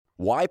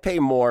Why pay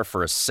more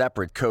for a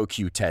separate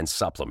CoQ10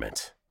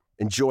 supplement?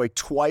 Enjoy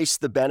twice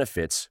the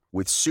benefits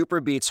with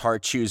SuperBeets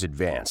Heart Chews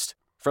Advanced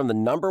from the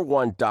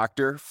 #1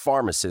 doctor,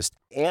 pharmacist,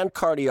 and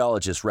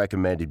cardiologist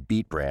recommended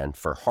beet brand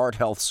for heart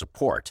health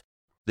support.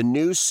 The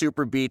new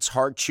SuperBeets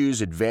Heart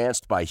Chews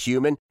Advanced by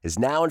Human is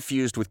now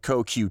infused with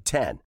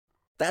CoQ10.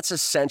 That's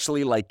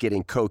essentially like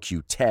getting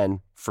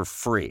CoQ10 for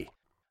free.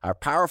 Our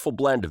powerful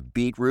blend of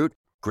beetroot,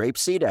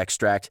 grapeseed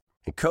extract,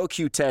 and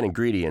CoQ10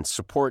 ingredients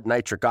support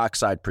nitric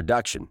oxide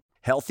production,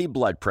 healthy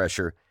blood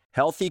pressure,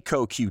 healthy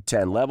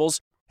CoQ10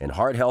 levels, and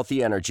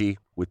heart-healthy energy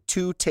with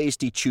 2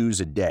 tasty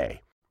chews a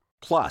day.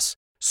 Plus,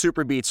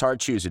 SuperBeets Heart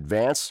Chews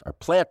Advance are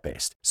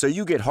plant-based, so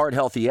you get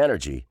heart-healthy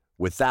energy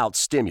without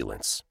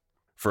stimulants.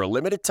 For a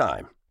limited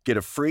time, get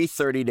a free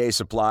 30-day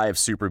supply of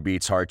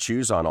SuperBeets Heart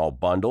Chews on all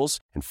bundles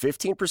and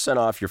 15%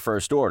 off your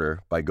first order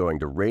by going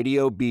to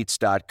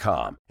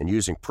RadioBeats.com and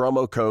using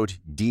promo code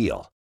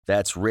DEAL.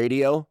 That's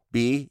Radio,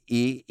 BEETS.com,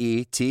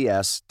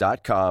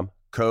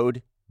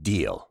 code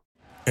DEAL.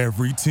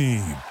 Every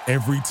team,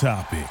 every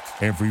topic,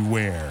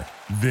 everywhere.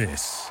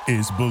 This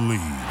is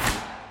Believe.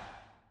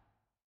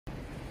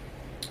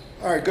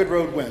 All right, good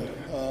road win.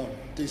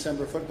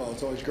 December football,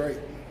 it's always great.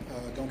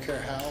 Don't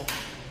care how.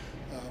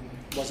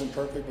 Wasn't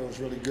perfect, but it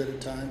was really good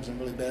at times and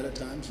really bad at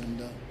times.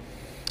 And a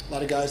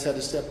lot of guys had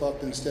to step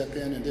up and step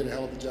in and did a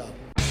hell of a job.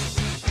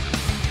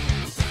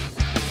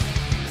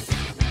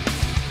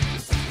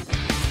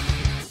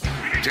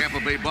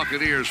 Tampa Bay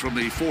Buccaneers from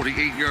the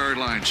 48-yard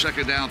line.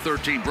 Second down,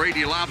 13.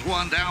 Brady lobs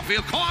one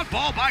downfield. Caught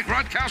ball by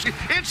Gronkowski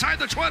inside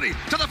the 20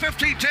 to the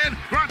 15-10.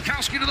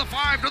 Gronkowski to the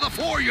 5 to the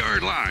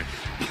 4-yard line.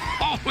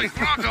 Holy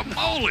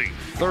guacamole.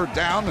 Third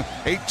down,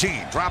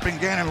 18. Dropping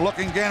Gannon,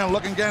 looking Gannon.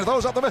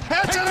 Throws up the middle.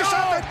 It's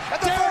intercepted at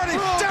the 30.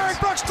 Derek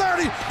Brooks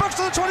 30. Brooks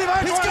to the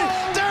 25, 20.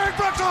 Derek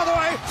Brooks all the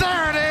way.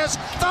 There it is.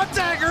 The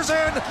dagger's in.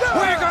 Yeah.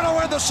 We're going to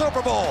win the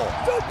Super Bowl.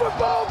 Super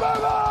Bowl,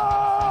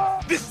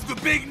 baby! This is the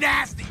Big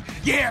Nasty.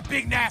 Yeah,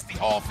 Big Nasty,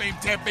 Hall of Fame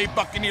Tampa Bay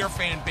Buccaneer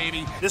fan,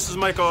 baby. This is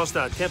Mike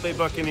Allstott, Tampa Bay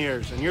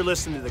Buccaneers, and you're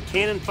listening to the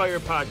Cannon Fire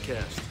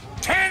Podcast.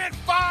 Cannon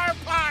Fire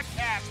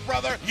Podcast,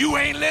 brother. You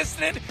ain't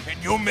listening,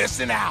 and you're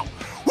missing out.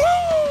 Woo!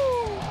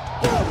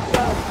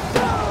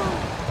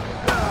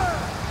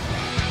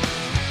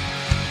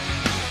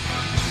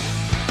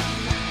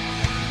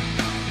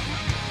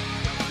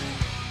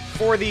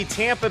 For the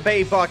Tampa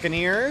Bay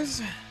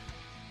Buccaneers,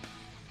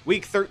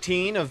 Week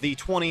 13 of the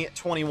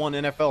 2021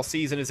 NFL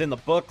season is in the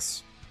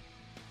books,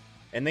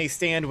 and they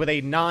stand with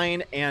a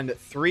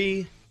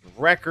 9-3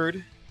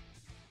 record.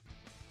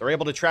 They're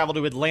able to travel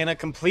to Atlanta,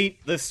 complete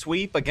the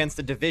sweep against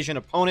a division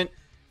opponent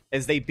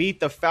as they beat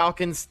the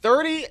Falcons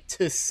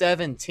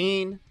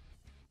 30-17.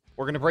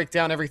 We're going to break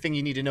down everything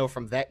you need to know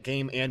from that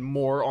game and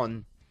more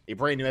on a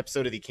brand new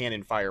episode of the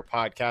Cannon Fire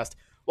Podcast.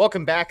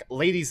 Welcome back,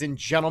 ladies and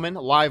gentlemen,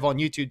 live on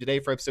YouTube today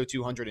for episode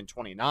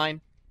 229.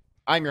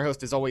 I'm your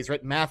host, as always,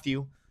 Rhett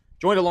Matthew.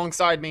 Joined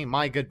alongside me,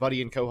 my good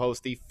buddy and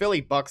co-host, the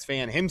Philly Bucks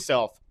fan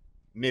himself,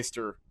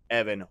 Mr.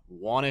 Evan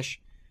Wanish.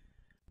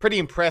 Pretty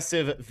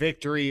impressive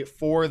victory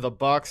for the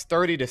Bucks,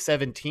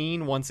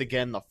 30-17. Once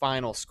again, the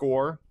final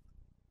score.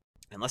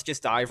 And let's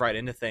just dive right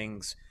into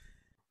things.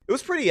 It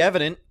was pretty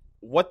evident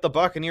what the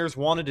Buccaneers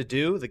wanted to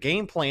do. The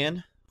game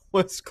plan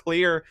was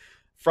clear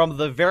from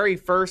the very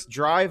first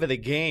drive of the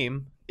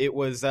game. It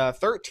was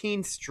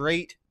 13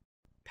 straight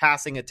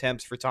passing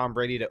attempts for Tom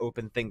Brady to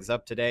open things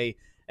up today.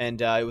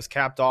 And it was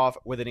capped off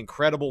with an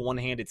incredible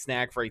one-handed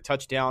snag for a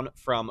touchdown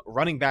from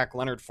running back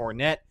Leonard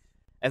Fournette.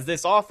 As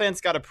this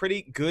offense got a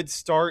pretty good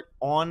start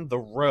on the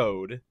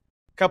road.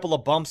 A couple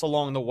of bumps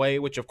along the way,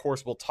 which of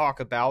course we'll talk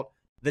about.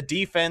 The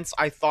defense,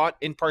 I thought,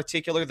 in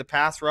particular, the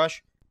pass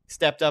rush,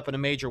 stepped up in a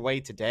major way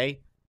today.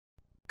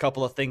 A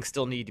couple of things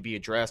still need to be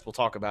addressed. We'll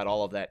talk about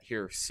all of that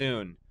here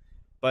soon.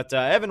 But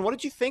Evan, what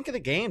did you think of the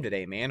game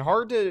today, man?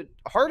 Hard to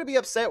be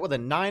upset with a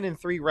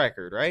 9-3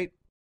 record, right?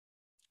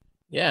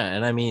 Yeah,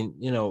 and I mean,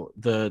 you know,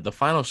 the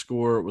final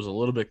score was a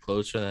little bit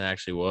closer than it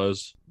actually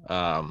was.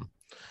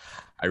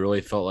 I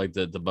really felt like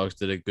the Bucs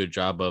did a good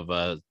job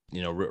of,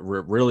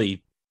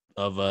 really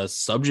of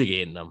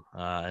subjugating them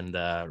and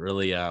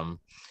really,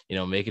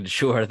 making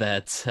sure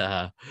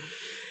that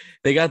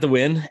they got the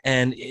win.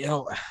 And,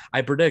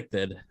 I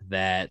predicted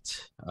that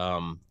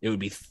it would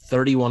be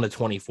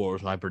 31-24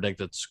 was my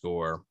predicted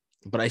score.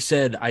 But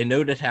I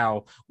noted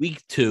how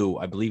week 2,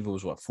 I believe it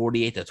was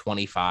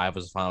 48-25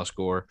 was the final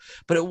score,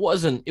 but it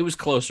was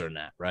closer than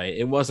that, right?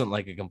 It wasn't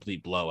like a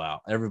complete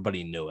blowout.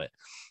 Everybody knew it.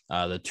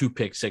 The 2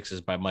 pick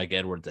sixes by Mike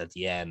Edwards at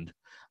the end,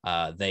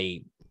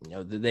 they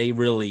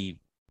really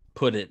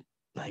put it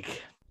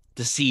like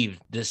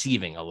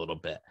deceiving a little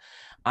bit.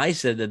 I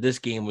said that this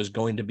game was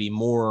going to be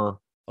more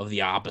of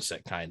the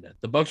opposite kind of.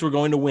 The Bucs were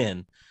going to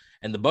win,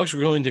 and the Bucs were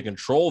going to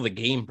control the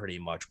game pretty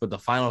much, but the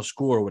final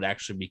score would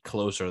actually be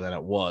closer than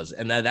it was.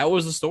 And that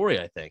was the story,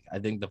 I think. I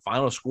think the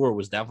final score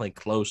was definitely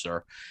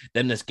closer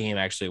than this game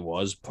actually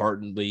was,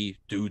 partly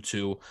due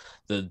to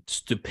the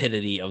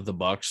stupidity of the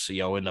Bucs,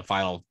 in the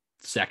final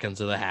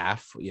seconds of the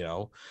half,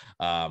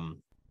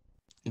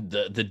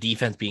 the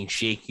defense being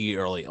shaky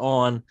early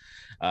on,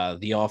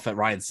 the offense,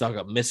 Ryan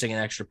Succop missing an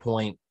extra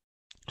point.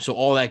 So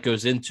all that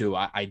goes into,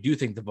 I do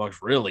think the Bucs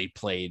really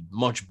played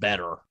much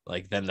better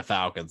than the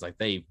Falcons.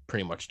 They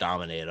pretty much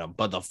dominated them,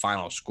 but the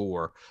final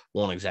score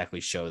won't exactly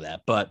show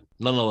that. But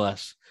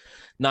nonetheless,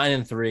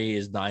 9-3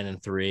 is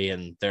 9-3,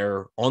 and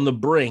they're on the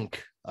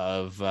brink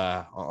of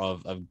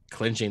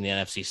clinching the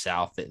NFC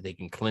South. They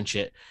can clinch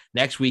it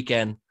next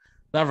weekend.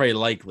 Not very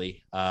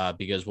likely,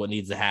 because what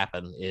needs to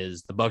happen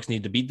is the Bucs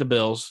need to beat the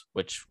Bills,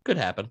 which could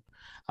happen.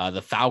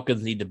 The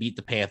Falcons need to beat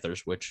the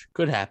Panthers, which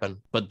could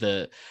happen, but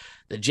the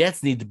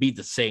Jets need to beat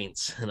the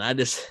Saints. And I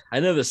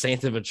know the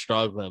Saints have been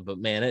struggling, but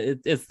man,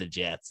 it's the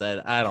Jets.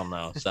 I don't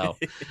know. So,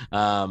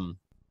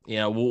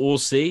 we'll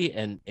see.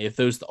 And if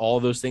all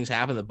those things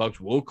happen, the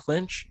Bucs will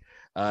clinch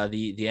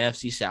the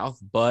NFC South.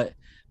 But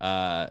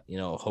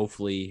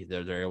hopefully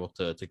they're able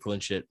to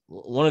clinch it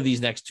one of these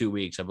next 2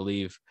 weeks. I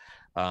believe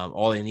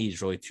all they need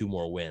is really 2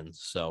 more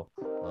wins. So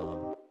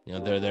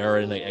they're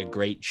in a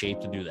great shape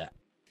to do that.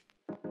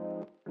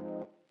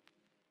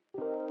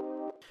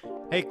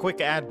 Hey, quick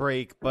ad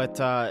break, but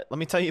let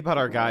me tell you about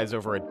our guys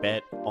over at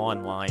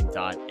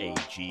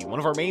betonline.ag, one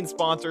of our main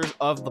sponsors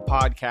of the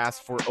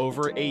podcast for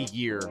over a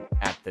year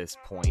at this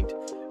point.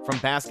 From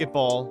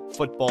basketball,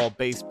 football,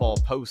 baseball,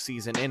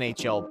 postseason,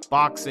 NHL,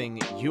 boxing,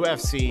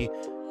 UFC,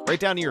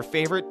 right down to your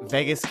favorite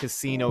Vegas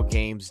casino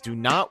games, do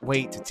not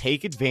wait to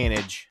take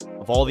advantage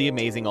of all the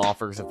amazing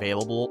offers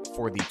available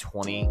for the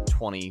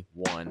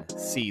 2021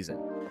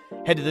 season.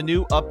 Head to the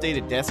new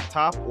updated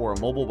desktop or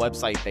mobile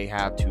website they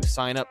have to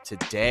sign up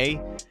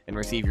today and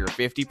receive your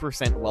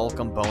 50%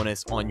 welcome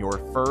bonus on your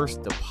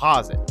first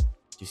deposit.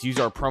 Just use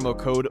our promo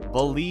code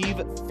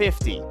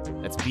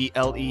BELIEVE50, that's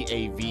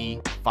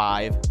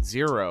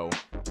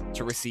BLEAV50,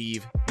 to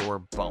receive your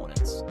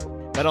bonus.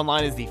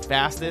 BetOnline is the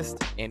fastest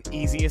and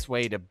easiest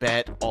way to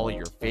bet all of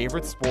your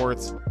favorite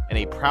sports and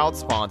a proud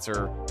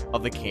sponsor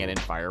of the Cannon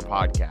Fire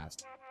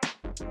podcast.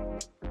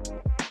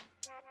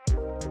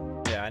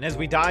 Yeah, and as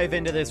we dive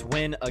into this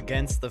win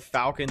against the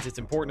Falcons, it's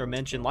important to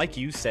mention, like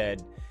you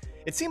said,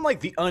 it seemed like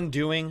the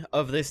undoing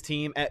of this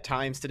team at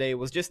times today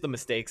was just the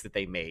mistakes that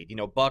they made.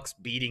 Bucs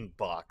beating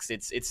Bucs.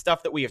 It's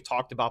stuff that we have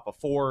talked about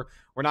before.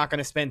 We're not going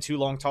to spend too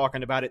long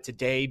talking about it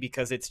today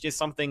because it's just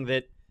something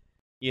that,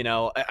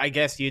 I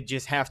guess you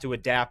just have to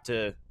adapt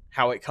to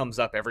how it comes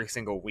up every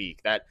single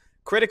week. That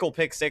critical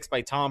pick six by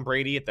Tom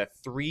Brady at the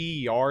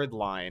 3-yard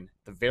line,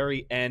 the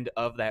very end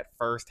of that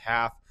first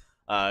half.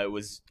 It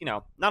was,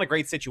 not a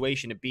great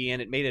situation to be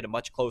in. It made it a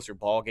much closer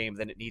ball game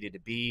than it needed to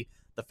be.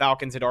 The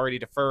Falcons had already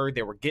deferred.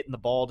 They were getting the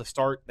ball to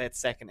start that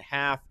second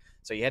half,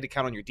 so you had to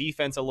count on your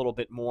defense a little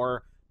bit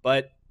more.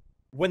 But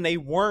when they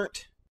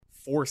weren't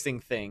forcing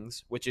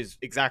things, which is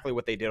exactly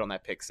what they did on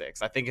that pick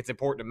six, I think it's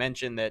important to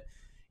mention that,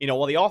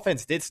 while the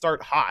offense did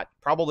start hot,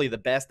 probably the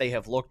best they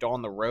have looked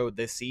on the road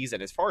this season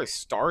as far as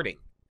starting,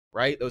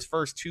 right? Those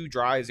first 2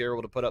 drives, they were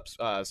able to put up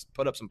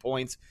some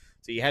points.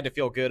 So you had to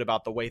feel good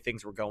about the way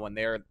things were going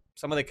there.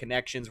 Some of the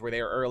connections were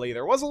there early.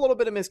 There was a little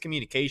bit of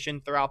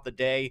miscommunication throughout the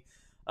day.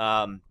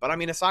 But I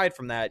mean, aside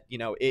from that,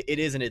 it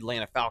is an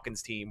Atlanta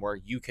Falcons team where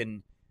you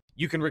can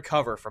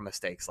recover from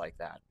mistakes like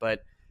that.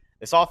 But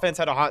this offense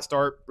had a hot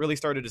start, really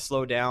started to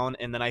slow down.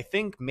 And then I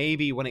think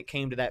maybe when it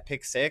came to that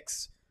pick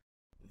six,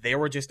 they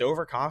were just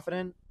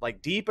overconfident,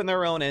 deep in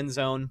their own end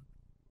zone,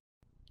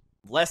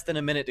 less than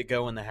a minute to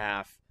go in the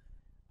half.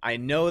 I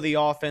know the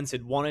offense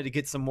had wanted to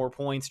get some more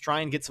points,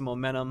 try and get some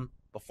momentum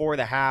before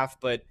the half,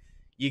 but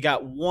you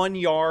got 1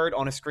 yard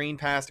on a screen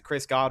pass to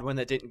Chris Godwin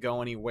that didn't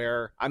go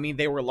anywhere. I mean,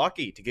 they were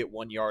lucky to get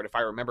 1 yard, if I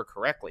remember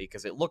correctly,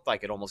 because it looked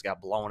like it almost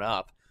got blown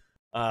up.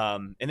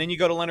 And then you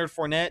go to Leonard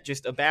Fournette,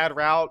 just a bad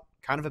route,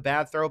 kind of a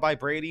bad throw by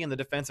Brady, and the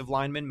defensive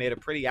lineman made a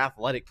pretty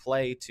athletic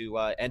play to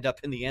end up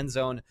in the end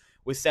zone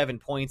with 7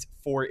 points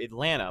for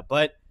Atlanta.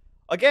 But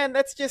again,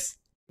 that's just,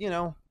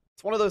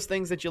 it's one of those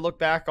things that you look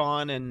back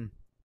on and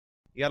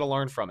you got to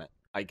learn from it,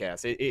 I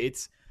guess.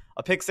 It's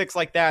a pick six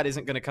like that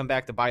isn't going to come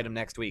back to bite them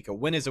next week. A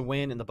win is a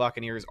win, and the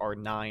Buccaneers are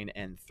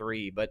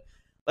 9-3. But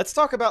let's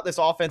talk about this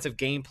offensive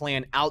game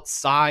plan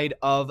outside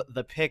of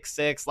the pick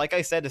six. Like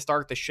I said to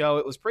start the show,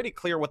 it was pretty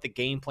clear what the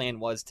game plan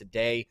was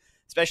today,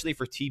 especially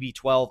for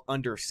TB12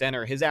 under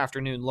center. His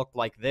afternoon looked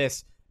like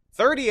this: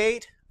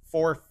 38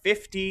 for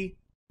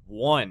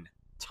 51.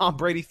 Tom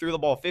Brady threw the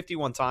ball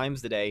 51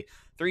 times today,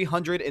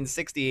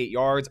 368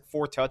 yards,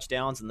 4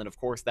 touchdowns, and then, of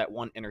course, that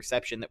 1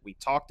 interception that we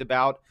talked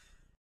about.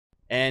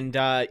 And,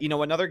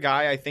 another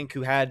guy I think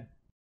who had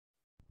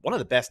one of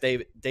the best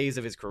days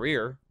of his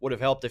career, would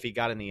have helped if he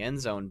got in the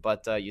end zone.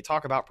 But you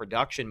talk about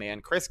production,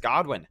 man. Chris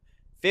Godwin,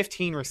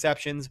 15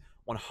 receptions,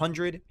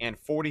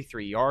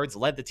 143 yards,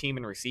 led the team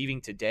in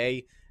receiving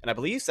today, and I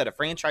believe set a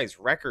franchise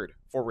record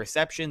for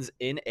receptions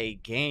in a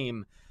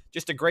game.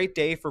 Just a great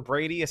day for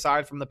Brady,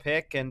 aside from the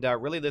pick, and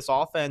really this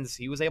offense,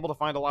 he was able to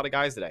find a lot of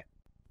guys today.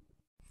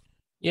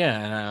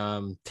 Yeah,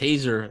 and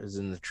Taser is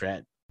in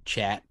the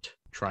chat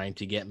trying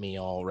to get me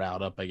all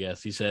riled up, I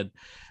guess. He said,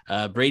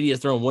 Brady has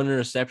thrown 1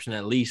 interception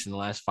at least in the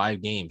last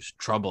 5 games.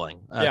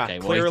 Troubling. Yeah, okay,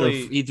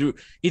 clearly. Well,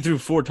 he threw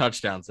 4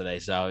 touchdowns today.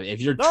 So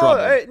if you're troubled.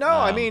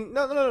 I mean,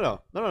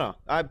 no.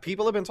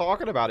 People have been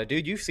talking about it,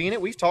 dude. You've seen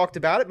it. We've talked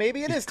about it.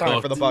 Maybe it is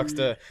time for the Bucs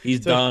to. He's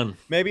done.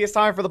 Maybe it's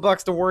time for the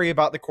Bucs to worry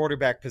about the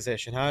quarterback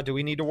position, huh? Do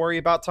we need to worry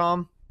about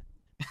Tom?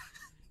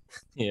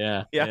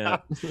 Yeah. Yeah.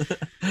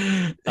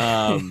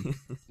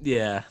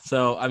 Yeah.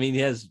 So, I mean, he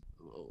has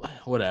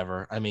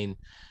whatever. I mean,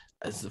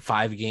 it's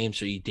 5 games,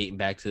 so you dating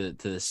back to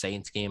the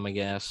Saints game, I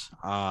guess.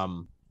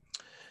 The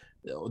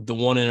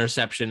 1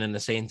 interception in the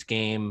Saints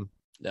game,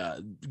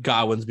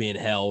 Godwin's being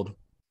held.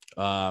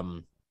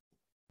 The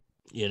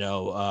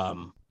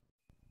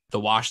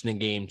Washington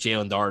game,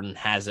 Jalen Darden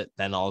has it,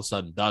 then all of a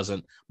sudden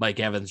doesn't. Mike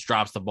Evans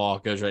drops the ball,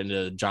 goes right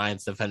into the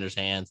Giants defender's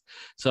hands.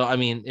 So, I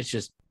mean, it's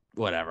just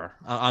whatever.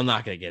 I'm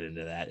not going to get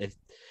into that.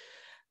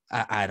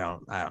 I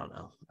don't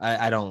know.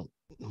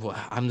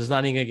 I'm just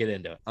not even going to get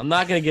into it. I'm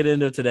not going to get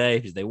into it today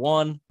because they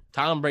won.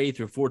 Tom Brady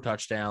threw 4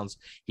 touchdowns.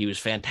 He was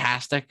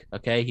fantastic.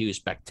 Okay. He was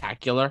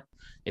spectacular.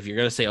 If you're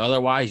going to say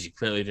otherwise, you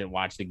clearly didn't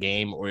watch the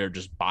game or you're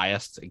just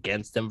biased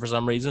against him for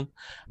some reason.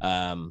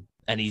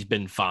 And he's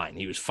been fine.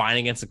 He was fine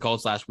against the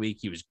Colts last week.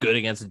 He was good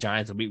against the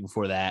Giants the week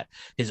before that.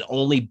 His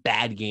only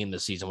bad game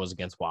this season was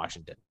against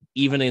Washington.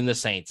 Even in the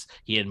Saints,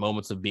 he had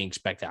moments of being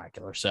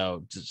spectacular.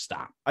 So just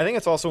stop. I think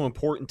it's also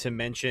important to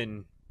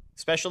mention,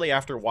 especially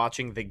after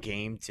watching the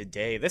game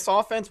today, this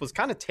offense was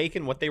kind of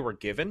taking what they were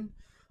given.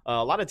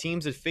 A lot of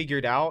teams have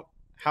figured out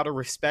how to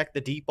respect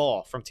the deep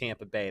ball from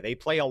Tampa Bay. They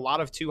play a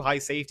lot of 2 high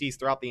safeties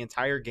throughout the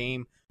entire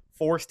game,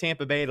 forced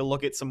Tampa Bay to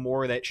look at some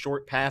more of that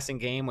short passing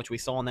game, which we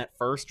saw in that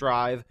first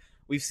drive.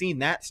 We've seen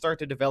that start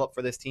to develop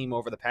for this team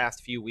over the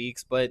past few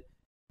weeks, but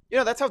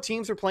that's how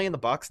teams are playing the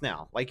Bucs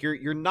now. Like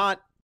you're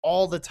not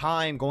all the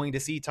time going to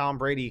see Tom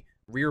Brady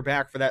rear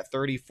back for that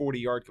 30,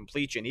 40-yard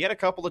completion. He had a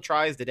couple of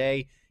tries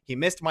today. He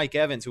missed Mike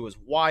Evans, who was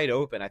wide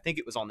open. I think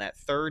it was on that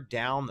 3rd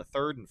down, the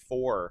 3rd and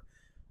 4.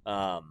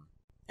 And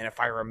if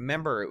I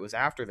remember, it was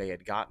after they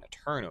had gotten a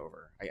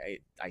turnover.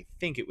 I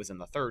think it was in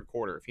the 3rd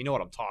quarter, if you know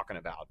what I'm talking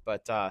about.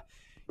 But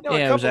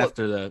it was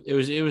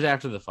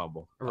after the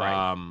fumble,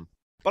 right?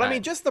 But I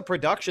mean, just the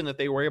production that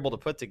they were able to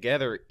put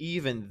together,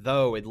 even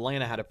though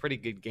Atlanta had a pretty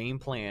good game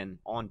plan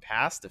on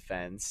pass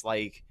defense,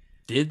 like.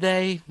 Did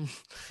they?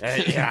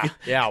 Yeah.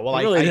 Well,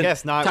 really I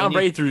guess not. Tom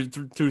Brady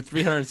threw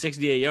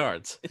 368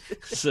 yards.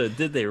 So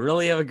did they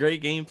really have a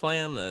great game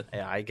plan?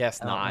 Yeah, I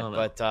guess not.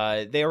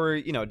 But they were,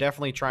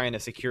 definitely trying to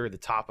secure the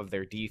top of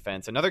their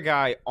defense. Another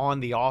guy on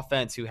the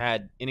offense who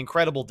had an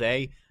incredible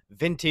day,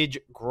 vintage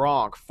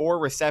Gronk. 4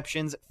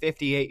 receptions,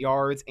 58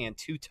 yards, and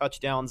 2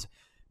 touchdowns.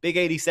 Big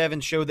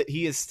 87 showed that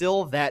he is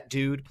still that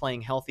dude,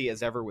 playing healthy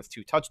as ever with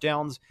 2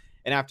 touchdowns.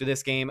 And after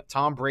this game,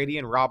 Tom Brady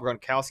and Rob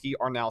Gronkowski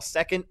are now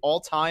 2nd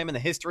all-time in the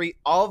history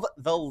of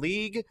the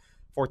league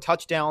for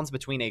touchdowns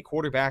between a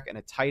quarterback and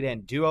a tight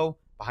end duo,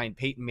 behind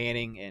Peyton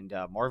Manning and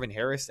Marvin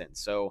Harrison.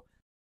 So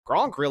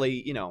Gronk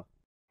really,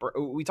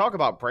 we talk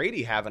about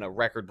Brady having a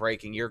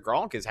record-breaking year.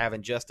 Gronk is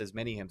having just as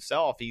many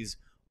himself. He's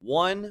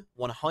 1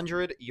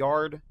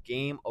 100-yard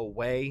game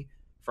away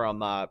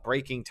from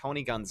breaking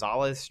Tony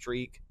Gonzalez's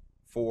streak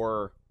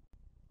for,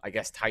 I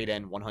guess, tight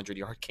end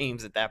 100-yard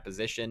games at that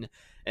position.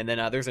 And then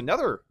there's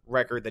another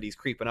record that he's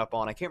creeping up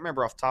on. I can't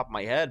remember off the top of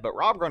my head, but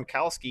Rob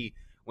Gronkowski,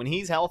 when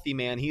he's healthy,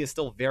 man, he is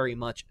still very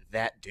much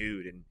that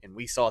dude. And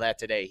we saw that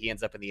today. He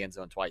ends up in the end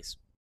zone twice.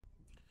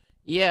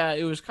 Yeah,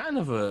 it was kind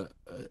of a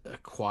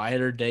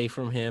quieter day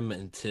from him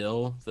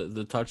until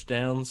the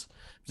touchdowns.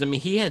 I mean,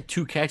 he had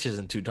 2 catches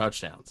and 2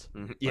 touchdowns.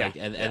 Mm-hmm. Yeah.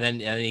 And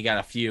then he got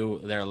a few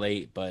there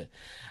late, but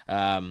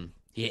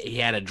he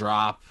had a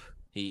drop.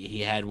 He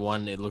had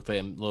one. It looked like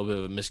a little bit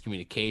of a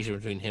miscommunication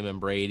between him and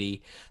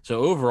Brady. So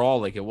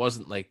overall, it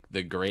wasn't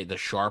the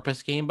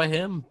sharpest game by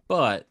him,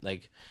 but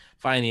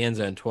finding the end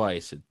zone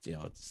twice,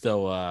 it's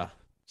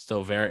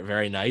still very,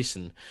 very nice.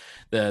 And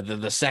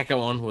the second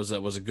one was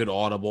a good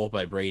audible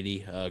by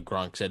Brady.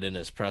 Gronk said in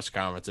his press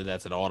conference that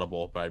that's an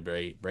audible by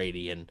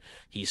Brady, and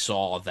he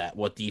saw that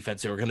what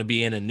defense they were going to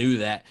be in and knew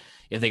that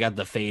if they got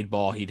the fade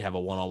ball, he'd have a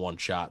one-on-one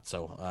shot.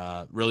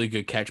 So really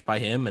good catch by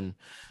him. And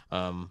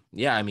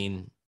I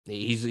mean.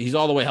 He's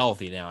all the way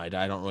healthy now. I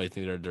don't really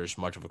think there's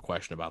much of a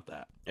question about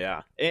that.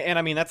 Yeah. And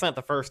I mean, that's not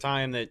the first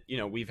time that,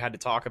 we've had to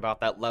talk about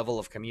that level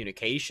of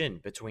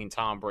communication between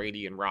Tom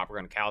Brady and Rob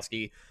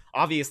Gronkowski.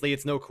 Obviously,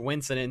 it's no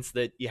coincidence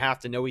that you have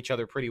to know each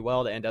other pretty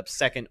well to end up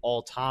 2nd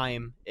all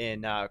time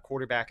in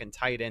quarterback and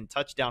tight end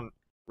touchdown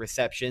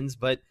receptions.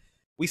 But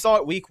we saw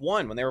it week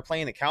 1 when they were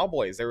playing the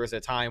Cowboys. There was a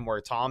time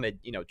where Tom had,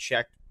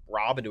 checked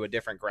Rob into a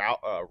different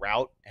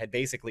route, had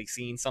basically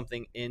seen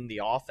something in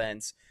the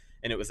offense,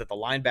 and it was that the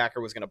linebacker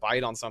was going to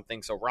bite on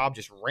something. So Rob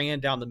just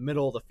ran down the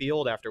middle of the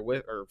field after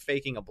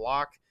faking a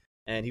block,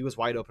 and he was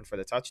wide open for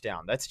the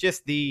touchdown. That's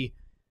just the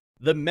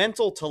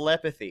mental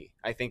telepathy,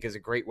 I think, is a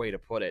great way to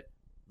put it.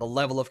 The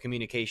level of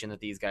communication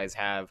that these guys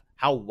have,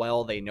 how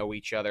well they know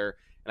each other.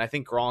 And I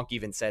think Gronk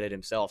even said it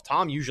himself.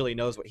 Tom usually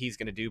knows what he's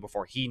going to do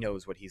before he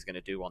knows what he's going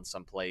to do on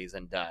some plays.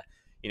 And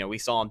we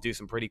saw him do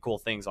some pretty cool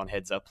things on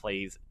heads-up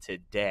plays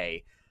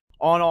today.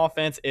 On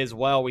offense as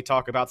well, we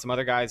talk about some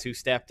other guys who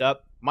stepped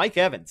up. Mike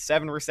Evans,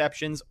 7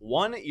 receptions,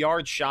 1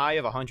 yard shy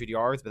of 100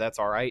 yards, but that's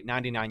all right.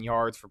 99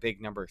 yards for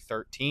big number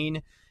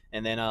 13.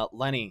 And then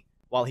Lenny,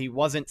 while he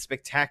wasn't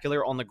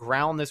spectacular on the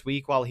ground this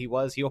week,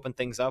 he opened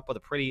things up with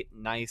a pretty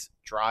nice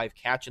drive,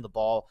 catching the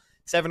ball.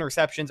 7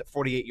 receptions,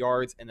 48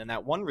 yards, and then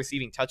that one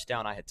receiving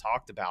touchdown I had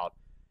talked about.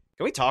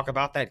 Can we talk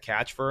about that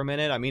catch for a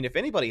minute? I mean, if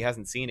anybody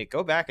hasn't seen it,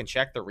 go back and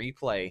check the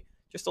replay.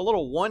 Just a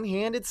little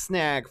one-handed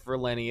snag for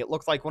Lenny. It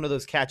looked like one of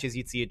those catches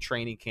you'd see at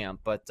training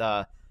camp, but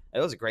it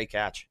was a great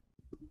catch.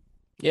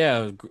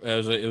 Yeah,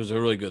 it was a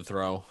really good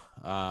throw.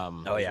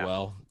 As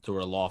well,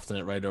 sort of lofting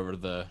it right over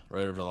the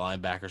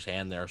linebacker's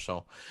hand there.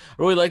 So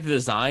I really like the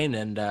design,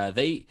 and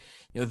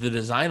the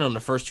design on the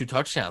first 2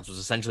 touchdowns was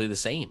essentially the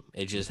same.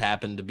 It just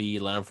happened to be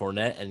Leonard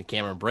Fournette and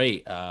Cameron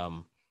Brate.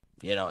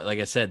 Like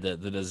I said, the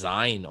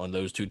design on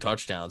those 2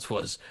 touchdowns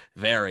was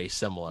very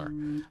similar,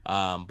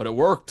 but it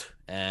worked.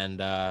 And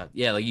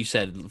like you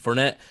said,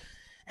 Fournette,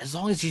 as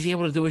long as he's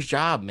able to do his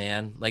job,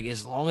 man, like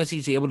as long as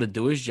he's able to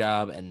do his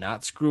job and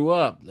not screw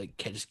up, like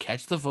just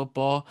catch the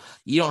football.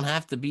 You don't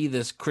have to be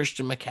this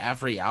Christian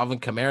McCaffrey, Alvin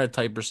Kamara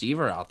type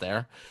receiver out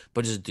there,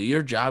 but just do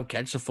your job,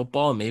 catch the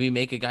football, and maybe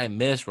make a guy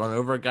miss, run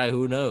over a guy,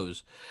 who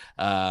knows.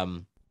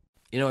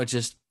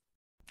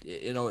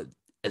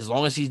 As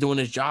long as he's doing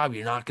his job,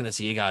 you're not going to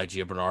see a guy like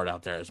Gio Bernard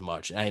out there as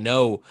much. And I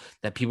know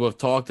that people have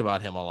talked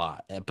about him a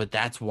lot, but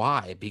that's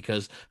why,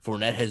 because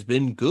Fournette has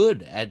been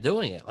good at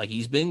doing it. Like,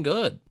 he's been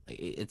good.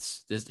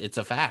 It's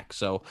a fact.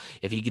 So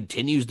if he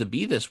continues to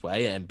be this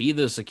way and be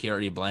the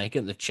security blanket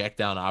and the check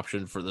down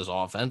option for this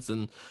offense,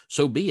 then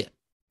so be it.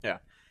 Yeah.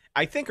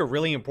 I think a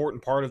really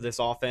important part of this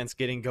offense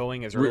getting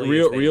going is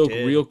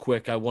real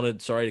quick.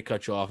 Sorry to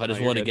cut you off. I just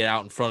wanted to get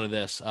out in front of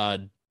this.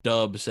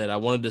 Dub said, I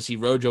wanted to see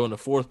Rojo in the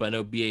 4th, but I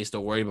know BA is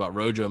still worried about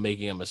Rojo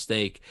making a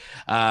mistake.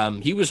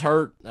 He was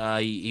hurt.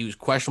 He was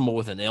questionable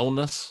with an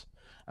illness.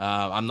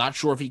 I'm not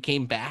sure if he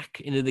came back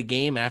into the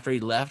game after he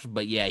left,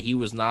 but yeah, he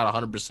was not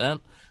 100%.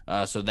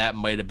 So that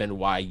might have been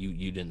why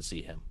you didn't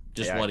see him.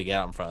 Just wanted to get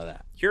out in front of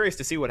that. Curious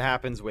to see what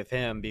happens with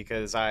him,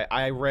 because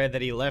I read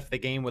that he left the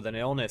game with an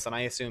illness, and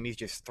I assume he's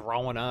just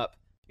throwing up,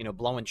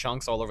 blowing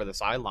chunks all over the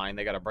sideline.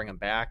 They got to bring him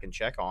back and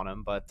check on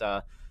him. But,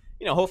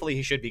 hopefully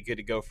he should be good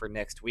to go for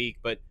next week.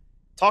 But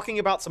talking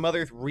about some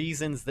other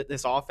reasons that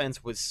this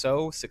offense was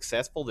so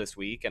successful this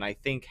week, and I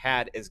think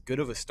had as good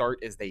of a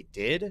start as they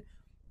did,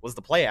 was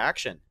the play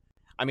action.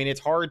 I mean,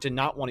 it's hard to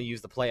not want to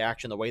use the play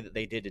action the way that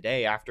they did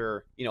today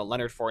after,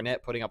 Leonard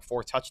Fournette putting up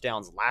 4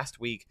 touchdowns last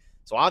week.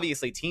 So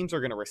obviously teams are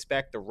going to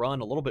respect the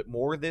run a little bit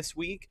more this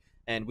week,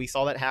 and we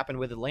saw that happen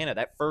with Atlanta.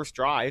 That first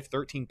drive,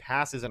 13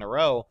 passes in a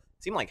row,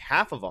 seemed like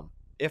half of them,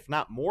 if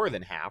not more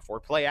than half,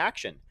 were play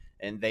action.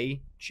 And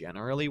they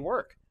generally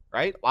work,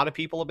 right? A lot of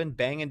people have been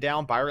banging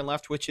down Byron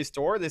Leftwich's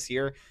door this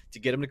year to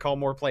get him to call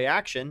more play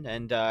action,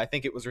 and I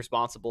think it was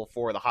responsible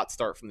for the hot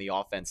start from the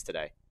offense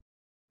today.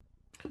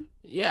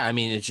 Yeah, I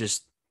mean, it's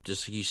just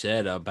like you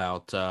said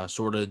about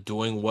sort of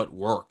doing what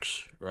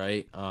works,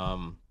 right?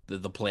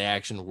 The play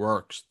action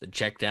works, the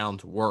check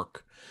downs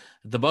work.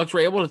 The Bucs were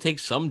able to take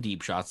some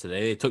deep shots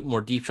today. They took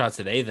more deep shots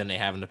today than they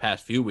have in the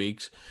past few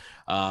weeks.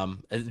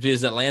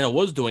 Because Atlanta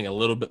was doing a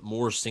little bit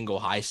more single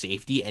high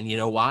safety, and you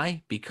know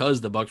why? Because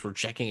the Bucs were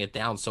checking it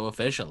down so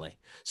efficiently.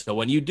 So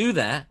when you do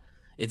that,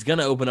 it's going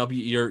to open up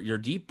your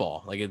deep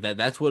ball. Like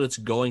that's what it's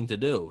going to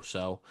do.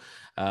 So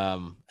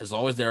as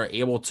long as they're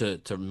able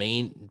to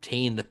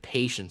maintain the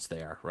patience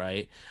there,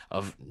 right,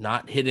 of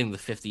not hitting the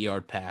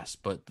 50-yard pass,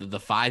 but the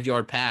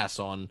 5-yard pass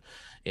on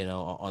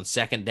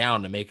second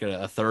down to make it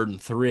a 3rd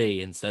and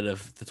 3 instead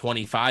of the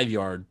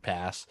 25-yard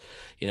pass,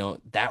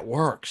 that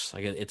works.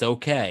 Like, it's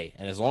okay.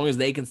 And as long as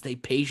they can stay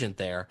patient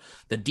there,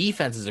 the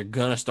defenses are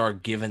going to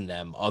start giving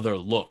them other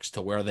looks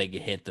to where they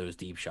can hit those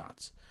deep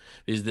shots.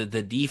 Because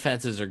the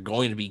defenses are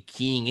going to be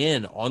keying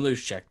in on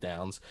those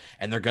checkdowns,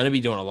 and they're going to be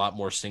doing a lot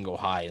more single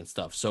high and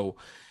stuff. So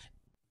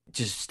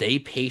just stay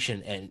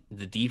patient, and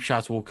the deep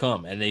shots will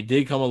come. And they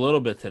did come a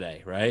little bit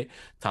today, right?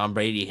 Tom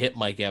Brady hit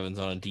Mike Evans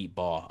on a deep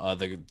ball.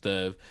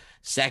 The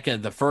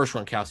first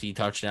Gronkowski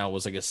touchdown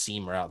was like a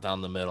seam route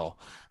down the middle.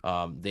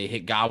 They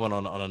hit Godwin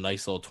on a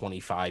nice little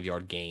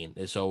 25-yard gain.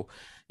 And so,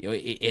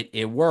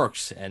 it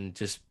works, and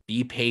just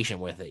be patient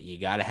with it. You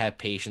got to have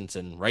patience,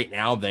 and right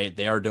now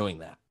they are doing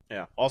that.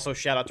 Yeah. Also,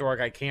 shout out to our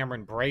guy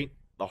Cameron Brate,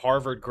 the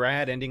Harvard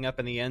grad, ending up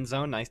in the end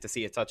zone. Nice to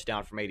see a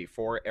touchdown from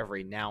 84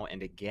 every now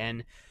and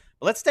again.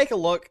 Let's take a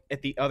look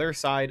at the other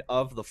side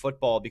of the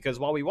football, because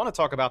while we want to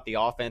talk about the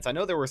offense, I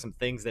know there were some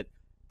things that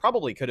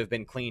probably could have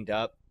been cleaned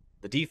up.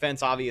 The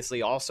defense,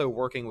 obviously, also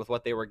working with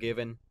what they were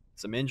given.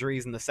 Some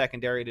injuries in the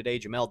secondary today.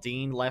 Jamel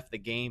Dean left the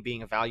game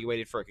being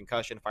evaluated for a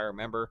concussion, if I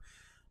remember.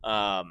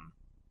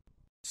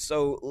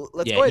 So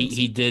let's go ahead.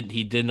 He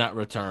did not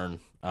return.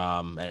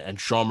 And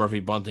Sean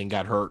Murphy-Bunting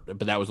got hurt,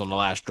 but that was on the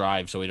last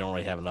drive, so we don't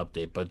really have an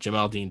update. But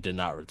Jamel Dean did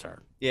not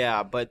return.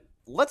 Yeah, but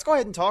let's go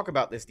ahead and talk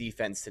about this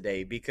defense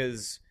today,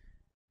 because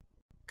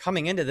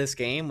coming into this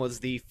game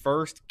was the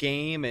first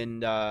game in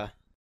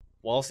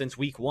well, since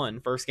week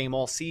 1, first game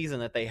all season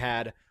that they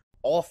had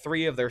all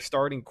 3 of their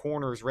starting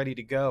corners ready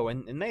to go.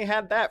 And they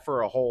had that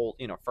for a whole,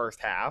 first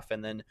half.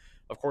 And then,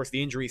 of course,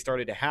 the injuries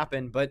started to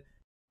happen. But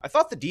I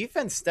thought the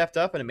defense stepped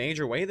up in a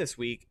major way this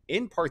week,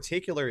 in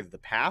particular the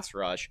pass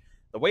rush.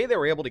 The way they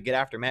were able to get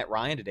after Matt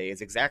Ryan today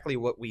is exactly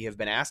what we have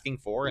been asking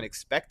for and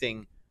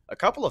expecting a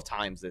couple of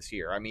times this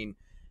year. I mean,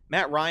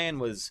 Matt Ryan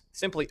was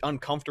simply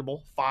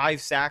uncomfortable. 5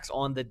 sacks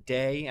on the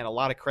day, and a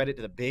lot of credit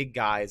to the big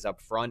guys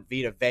up front.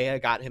 Vita Vea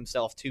got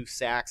himself 2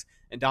 sacks,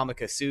 and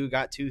Ndamukong Suh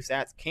got 2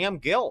 sacks. Cam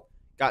Gill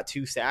got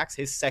 2 sacks,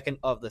 his second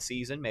of the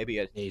season.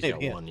 Maybe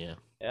one, yeah.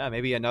 Yeah,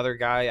 maybe another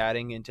guy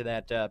adding into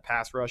that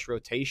pass rush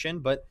rotation.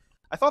 But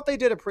I thought they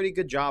did a pretty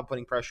good job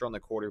putting pressure on the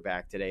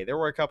quarterback today. There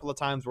were a couple of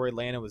times where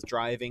Atlanta was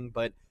driving,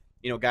 but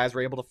guys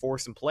were able to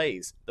force some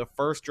plays. The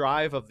first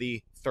drive of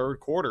the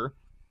third quarter,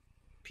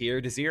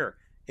 Pierre Desir,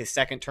 his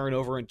second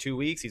turnover in 2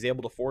 weeks, he's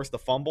able to force the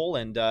fumble,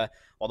 and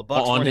while the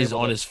Bucs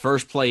on his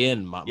first play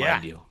in, mind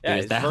you,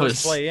 his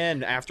first play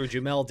in after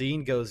Jamel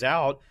Dean goes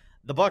out,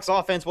 the Bucs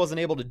offense wasn't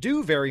able to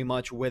do very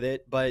much with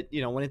it. But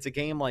when it's a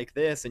game like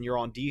this and you're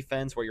on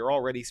defense where you're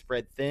already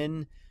spread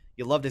thin,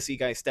 you love to see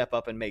guys step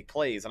up and make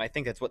plays, and I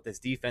think that's what this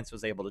defense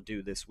was able to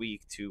do this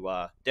week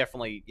to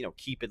definitely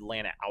keep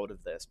Atlanta out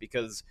of this,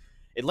 because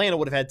Atlanta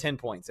would have had 10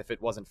 points if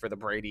it wasn't for the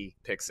Brady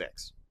pick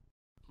 6.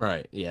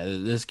 Right. Yeah,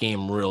 this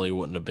game really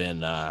wouldn't have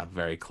been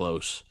very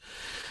close.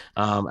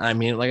 I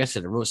mean, like I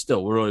said, it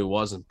still really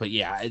wasn't. But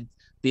yeah,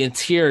 the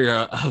interior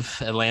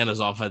of Atlanta's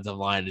offensive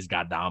line has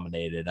got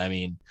dominated. I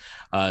mean,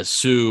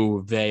 Suh,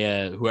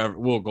 Vea, whoever,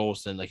 Will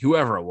Golston, like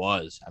whoever it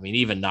was. I mean,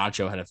 even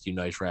Nacho had a few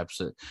nice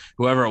reps.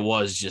 Whoever it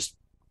was, just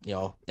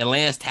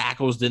Atlanta's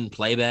tackles didn't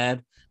play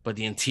bad, but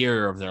the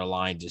interior of their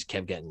line just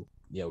kept getting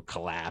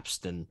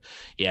collapsed. And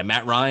yeah,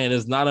 Matt Ryan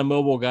is not a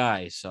mobile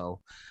guy, so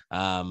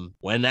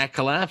when that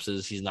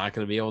collapses, he's not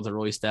going to be able to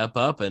really step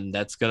up, and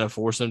that's going to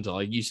force him to,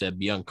 like you said,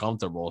 be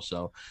uncomfortable.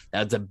 So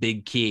that's a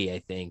big key, I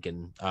think.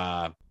 And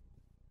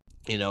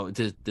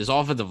this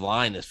offensive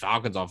line, this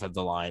Falcons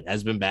offensive line,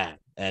 has been bad,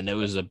 and it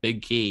was a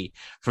big key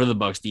for the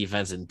Bucs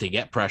defense and to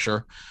get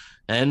pressure.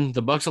 And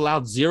the Bucs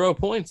allowed 0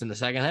 points in the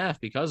second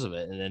half because of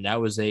it, and then that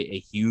was a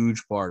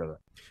huge part of it.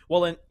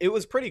 Well, and it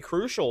was pretty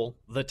crucial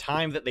the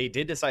time that they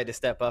did decide to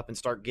step up and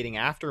start getting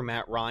after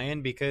Matt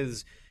Ryan,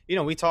 because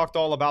we talked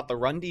all about the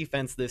run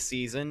defense this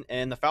season,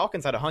 and the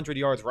Falcons had 100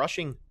 yards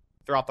rushing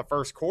throughout the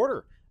first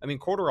quarter. I mean,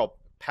 Cordarrelle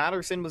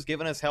Patterson was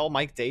giving us hell.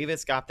 Mike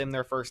Davis got them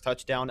their first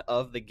touchdown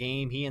of the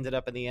game. He ended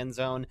up in the end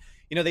zone.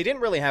 They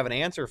didn't really have an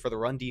answer for the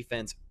run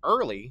defense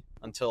early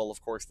until,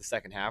 of course, the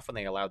second half when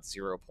they allowed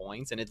 0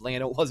 points, and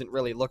Atlanta wasn't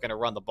really looking to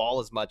run the ball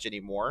as much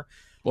anymore.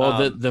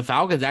 Well, the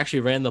Falcons actually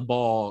ran the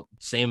ball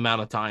same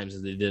amount of times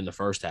as they did in the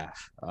first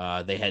half.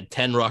 They had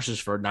 10 rushes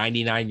for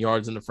 99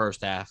 yards in the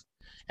first half.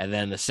 And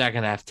then the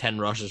second half, 10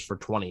 rushes for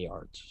 20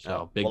 yards.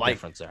 So big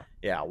difference there.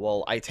 Yeah,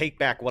 well, I take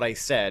back what I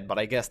said, but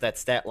I guess that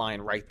stat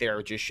line right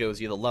there just shows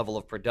you the level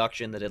of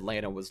production that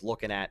Atlanta was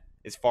looking at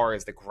as far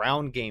as the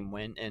ground game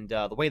went. And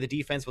the way the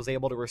defense was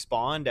able to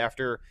respond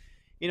after,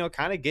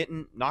 kind of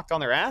getting knocked on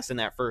their ass in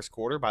that first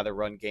quarter by the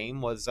run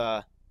game was,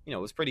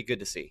 was pretty good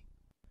to see.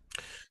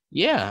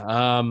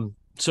 Yeah.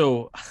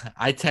 So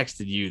I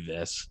texted you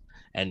this,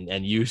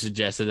 and you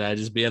suggested that I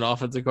just be an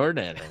offensive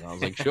coordinator. And I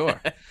was like, sure.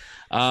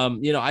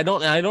 I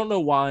don't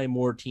know why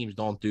more teams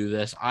don't do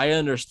this. I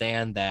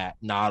understand that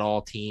not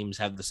all teams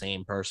have the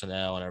same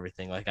personnel and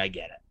everything. Like, I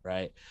get it,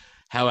 right?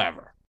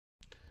 However,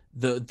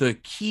 the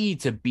key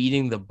to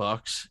beating the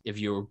Bucs, if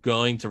you're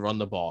going to run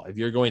the ball, if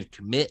you're going to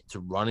commit to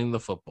running the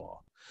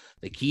football,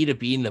 the key to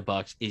beating the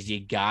Bucs is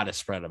you got to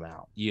spread them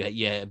out.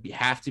 You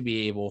have to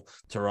be able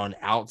to run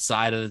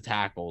outside of the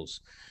tackles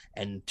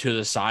and to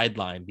the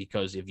sideline,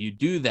 because if you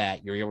do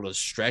that, you're able to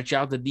stretch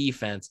out the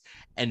defense.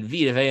 And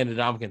Vita Vea and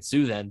Ndamukong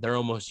Suh, then they're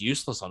almost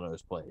useless on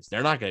those plays.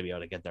 They're not going to be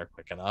able to get there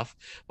quick enough.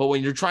 But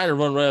when you're trying to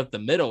run right up the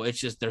middle, it's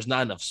just there's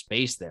not enough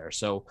space there.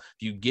 So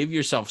if you give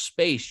yourself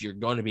space, you're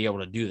going to be able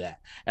to do that.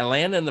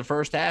 Atlanta in the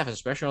first half,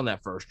 especially on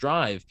that first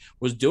drive,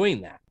 was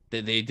doing that.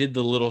 They did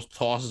the little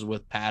tosses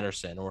with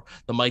Patterson or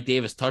the Mike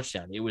Davis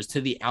touchdown. It was to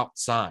the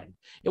outside.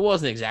 It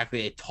wasn't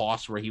exactly a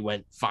toss where he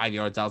went 5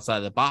 yards outside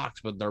of the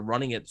box, but they're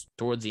running it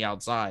towards the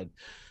outside.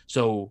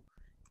 So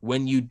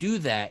when you do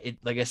that,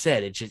 like I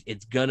said,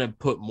 it's going to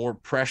put more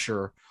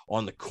pressure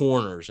on the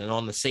corners and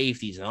on the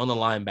safeties and on the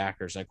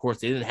linebackers. And, of course,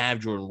 they didn't have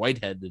Jordan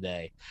Whitehead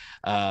today.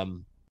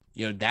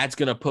 That's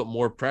going to put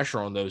more pressure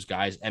on those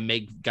guys and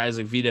make guys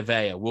like Vita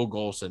Vea, Will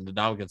Golston,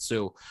 Ndamukong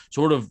Suh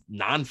sort of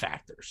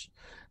non-factors.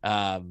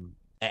 And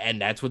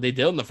that's what they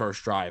did in the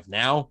first drive.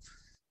 Now,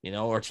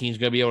 our team's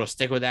going to be able to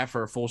stick with that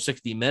for a full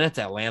 60 minutes.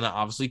 Atlanta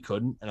obviously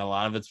couldn't, and a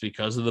lot of it's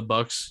because of the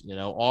Bucs,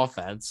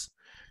 offense.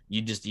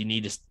 You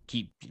need to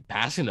keep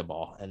passing the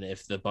ball, and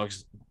if the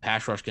Bucs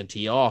pass rush can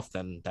tee off,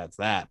 then that's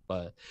that.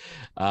 But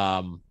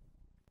I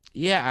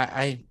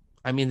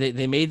mean,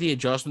 they made the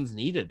adjustments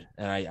needed,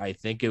 and I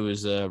think it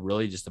was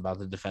really just about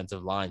the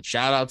defensive line.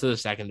 Shout out to the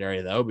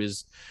secondary, though,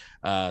 because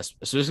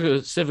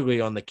specifically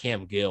on the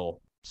Cam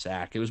Gill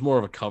sack, it was more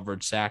of a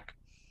coverage sack.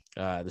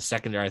 The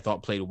secondary, I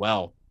thought, played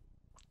well.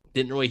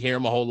 didn't really hear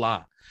him a whole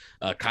lot.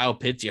 Kyle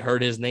Pitts, you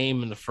heard his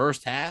name in the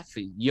first half.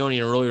 You don't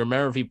even really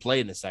remember if he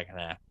played in the second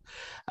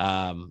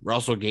half.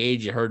 Russell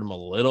Gage, you heard him a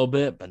little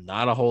bit, but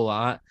not a whole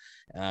lot.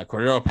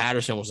 Cordero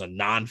Patterson was a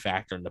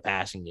non-factor in the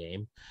passing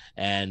game.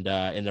 And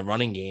in the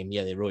running game,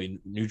 yeah, they really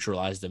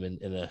neutralized them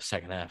in the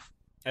second half.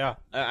 Yeah,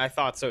 I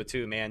thought so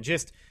too, man.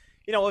 Just,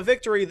 a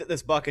victory that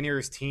this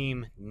Buccaneers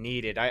team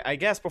needed. I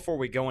guess before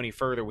we go any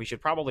further, we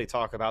should probably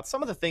talk about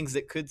some of the things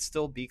that could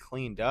still be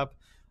cleaned up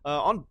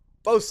on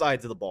both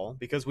sides of the ball,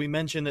 because we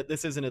mentioned that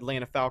this is an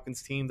Atlanta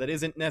Falcons team that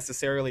isn't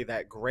necessarily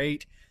that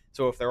great.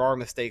 So if there are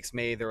mistakes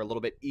made, they're a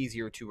little bit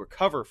easier to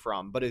recover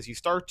from. But as you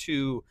start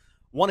to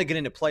want to get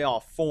into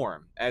playoff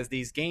form, as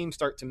these games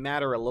start to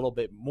matter a little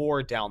bit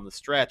more down the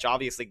stretch,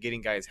 obviously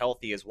getting guys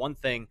healthy is one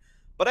thing,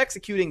 but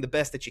executing the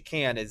best that you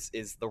can is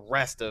the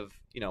rest of,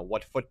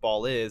 what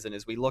football is. And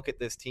as we look at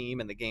this team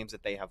and the games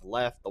that they have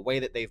left, the way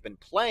that they've been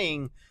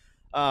playing,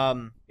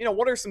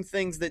 what are some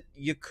things that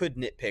you could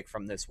nitpick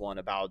from this one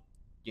about,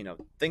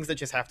 things that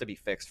just have to be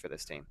fixed for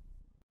this team?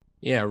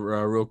 Yeah,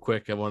 real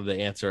quick, I wanted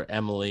to answer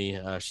Emily.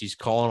 She's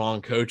calling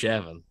on Coach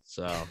Evan.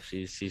 So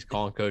she's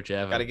calling Coach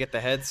Evan. Got to get the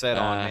headset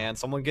on, man.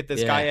 Someone get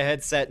this guy a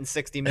headset and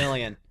 $60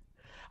 million.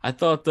 I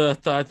thought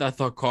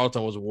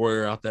Carlton was a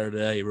warrior out there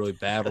today. He really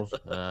battled,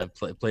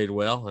 played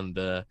well,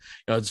 and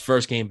his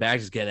first game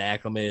back, just getting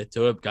acclimated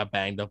to it. Got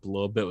banged up a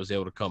little bit, was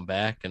able to come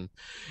back, and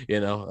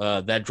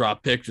that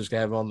drop pick just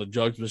got on the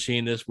jugs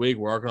machine this week.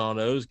 Working on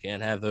those,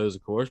 can't have those,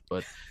 of course,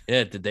 but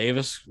yeah, to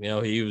Davis,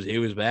 he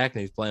was back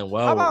and he's playing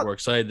well. We're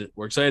excited.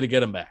 We're excited to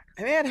get him back.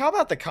 Man, how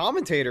about the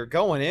commentator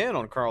going in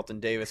on Carlton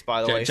Davis?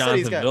 By the way,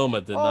 Jonathan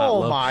Vilma did not.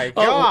 Oh my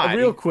God!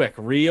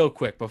 Real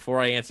quick, before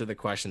I answer the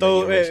question,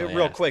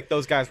 real quick,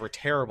 those guys were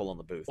terrible in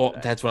the booth. Well,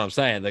 that's what I'm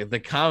saying. The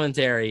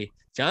commentary,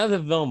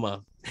 Jonathan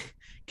Vilma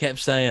kept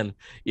saying,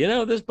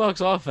 this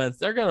Bucs offense,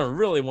 they're gonna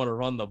really want to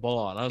run the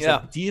ball. And I was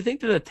like, do you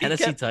think they're the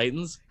Tennessee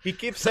Titans? He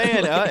keeps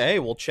saying, hey,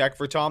 we'll check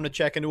for Tom to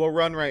check into a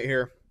run right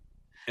here.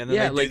 And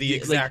then they do the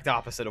exact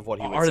opposite of what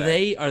he would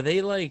say. Are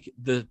they like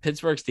the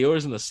Pittsburgh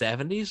Steelers in the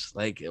 70s?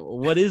 Like,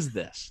 what is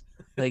this?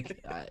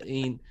 Like, I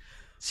mean,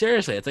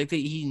 seriously, it's like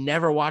he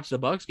never watched the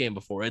Bucs game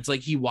before. It's like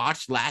he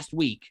watched last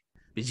week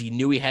because he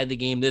knew he had the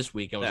game this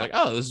week and was like,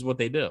 oh, this is what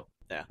they do.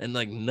 Yeah. And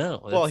like,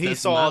 no. Well, he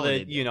saw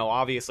that,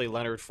 obviously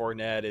Leonard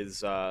Fournette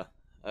is,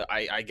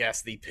 I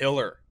guess, the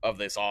pillar of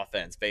this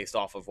offense based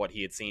off of what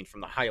he had seen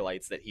from the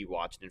highlights that he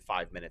watched in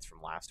 5 minutes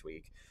from last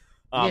week.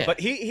 But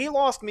he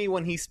lost me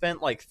when he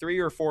spent like 3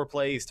 or 4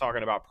 plays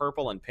talking about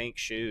purple and pink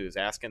shoes,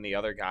 asking the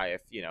other guy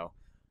if,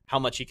 how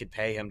much he could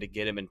pay him to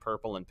get him in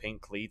purple and pink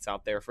cleats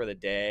out there for the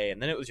day.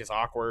 And then it was just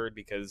awkward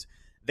because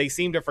they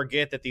seem to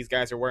forget that these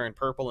guys are wearing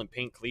purple and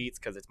pink cleats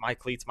because it's my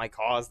cleats, my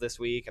cause this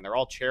week. And they're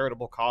all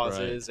charitable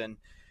causes. Right. And,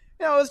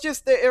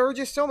 there were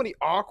just so many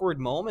awkward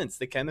moments.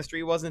 The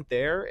chemistry wasn't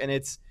there. And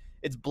it's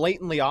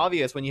blatantly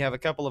obvious when you have a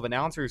couple of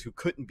announcers who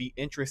couldn't be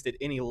interested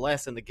any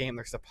less in the game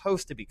they're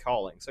supposed to be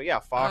calling. So,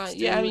 Fox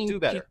do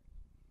better.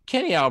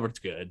 Kenny Albert's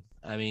good.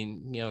 I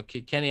mean,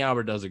 Kenny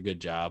Albert does a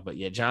good job. But,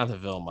 Jonathan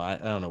Vilma, I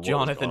don't know what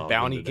Jonathan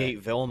Bountygate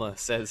Vilma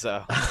says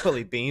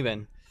Willie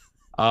Beeman.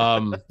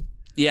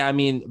 Yeah, I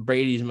mean,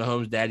 Brady's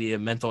Mahomes' daddy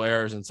had mental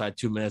errors inside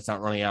 2 minutes, not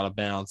running out of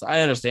bounds.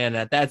 I understand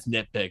that. That's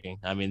nitpicking.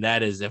 I mean,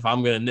 that is, if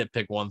I'm going to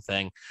nitpick one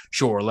thing,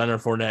 sure, Leonard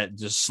Fournette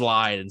just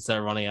slide instead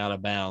of running out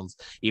of bounds,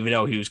 even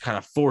though he was kind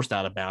of forced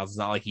out of bounds. It's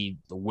not like he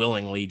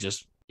willingly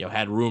just,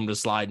 had room to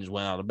slide and just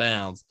went out of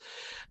bounds.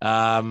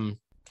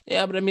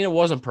 Yeah, but I mean, it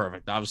wasn't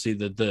perfect. Obviously,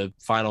 the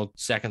final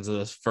seconds of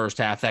this first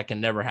half, that can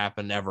never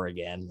happen ever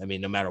again. I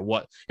mean, no matter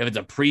what, if it's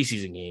a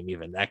preseason game,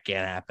 even that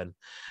can't happen.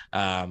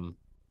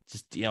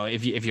 Just,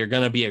 if you're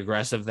going to be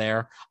aggressive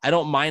there, I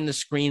don't mind the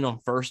screen on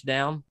first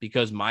down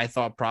because my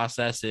thought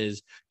process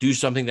is do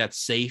something that's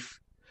safe,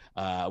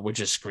 which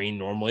a screen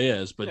normally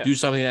is, but do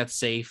something that's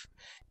safe.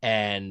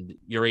 And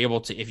you're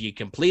able to, if you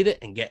complete it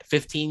and get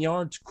 15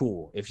 yards,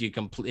 cool. If you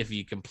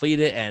complete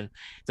it and it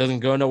doesn't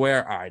go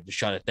nowhere, all right, just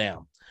shut it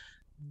down.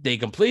 They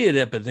completed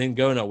it, but didn't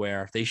go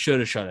nowhere. They should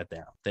have shut it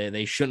down.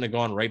 They shouldn't have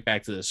gone right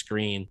back to the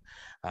screen.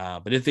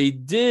 But if they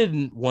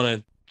didn't want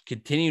to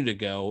continue to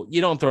go,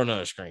 you don't throw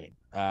another screen.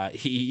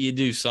 You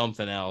do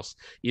something else.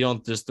 You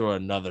don't just throw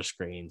another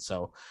screen.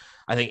 So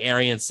I think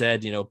Arian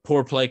said,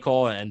 poor play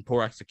call and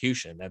poor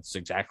execution. That's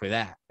exactly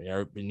that.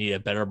 You need a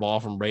better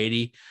ball from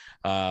Brady.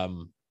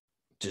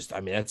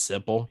 That's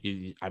simple.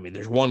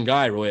 There's one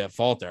guy really at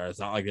fault there. It's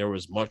not like there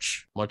was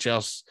much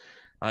else.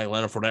 I think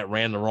Leonard Fournette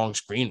ran the wrong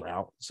screen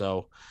route.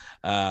 So,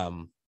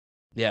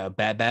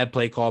 bad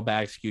play call,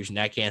 bad execution.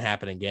 That can't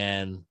happen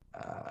again.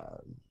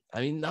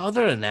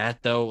 Other than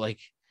that, though,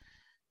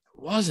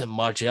 wasn't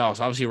much else.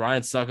 Obviously,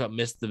 Ryan Succop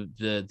missed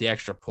the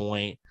extra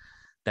point.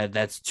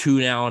 That's 2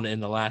 now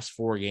in the last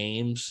 4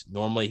 games.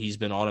 Normally, he's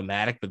been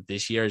automatic, but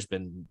this year has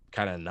been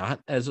kind of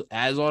not as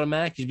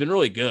automatic. He's been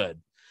really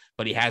good,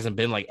 but he hasn't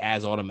been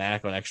as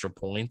automatic on extra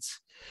points.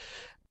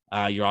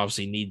 You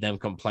obviously need them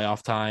come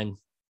playoff time.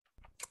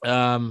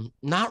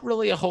 Not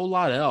really a whole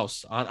lot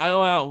else.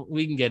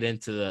 We can get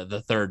into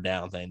the third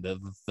down thing,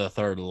 the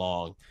third and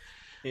long.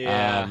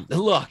 Yeah.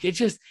 Look,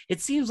 it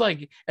seems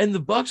like, and the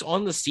Bucks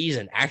on the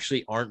season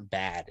actually aren't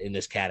bad in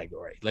this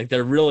category. Like,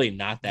 they're really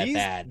not that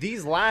bad.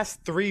 These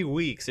last 3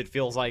 weeks, it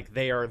feels like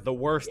they are the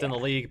worst in the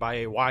league by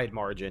a wide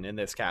margin in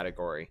this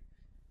category.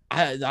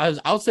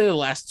 I'll say the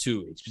last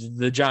 2 weeks.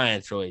 The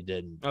Giants really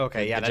didn't.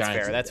 Okay, yeah, that's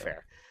fair. That's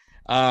fair.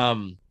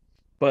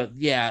 But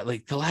yeah,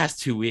 like the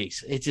last 2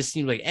 weeks, it just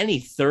seems like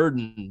any 3rd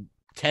and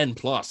 10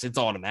 plus, it's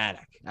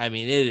automatic. I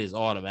mean, it is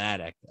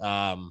automatic.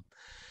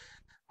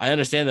 I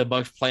understand the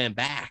Bucks playing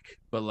back,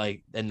 but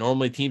and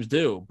normally teams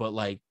do,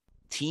 but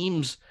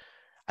teams,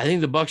 I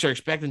think the Bucks are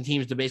expecting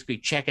teams to basically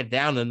check it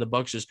down and the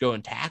Bucks just go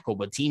and tackle,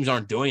 but teams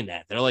aren't doing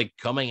that. They're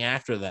coming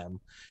after them,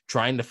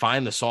 trying to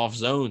find the soft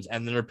zones,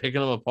 and then they're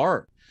picking them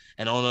apart.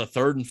 And on a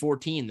 3rd and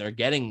 14, they're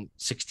getting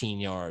 16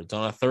 yards.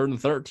 On a 3rd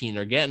and 13,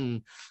 they're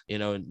getting,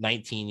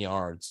 19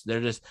 yards.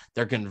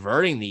 They're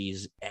converting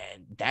these,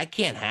 and that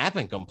can't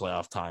happen come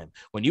playoff time.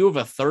 When you have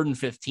a 3rd and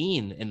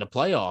 15 in the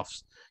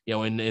playoffs,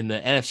 in the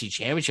NFC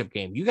Championship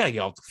game, you got to get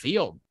off the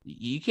field.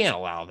 You can't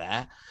allow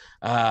that.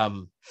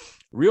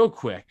 Real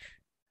quick,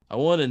 I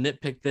want to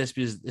nitpick this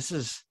because this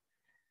is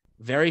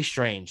very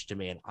strange to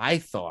me. And I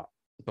thought,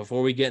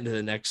 before we get into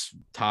the next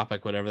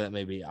topic, whatever that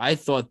may be, I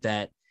thought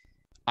that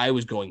I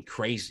was going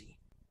crazy.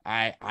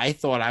 I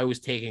thought I was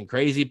taking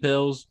crazy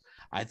pills.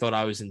 I thought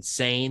I was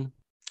insane.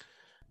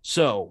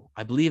 So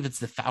I believe it's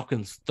the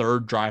Falcons'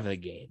 3rd drive of the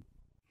game.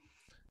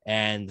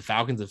 And the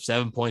Falcons have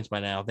 7 points by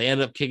now. They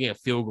end up kicking a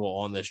field goal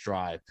on this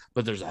drive,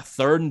 but there's a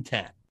 3rd and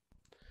 10.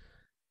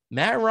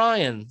 Matt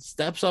Ryan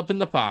steps up in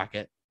the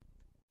pocket.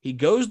 He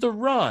goes to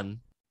run.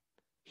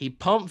 He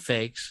pump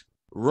fakes,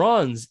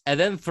 runs, and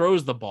then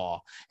throws the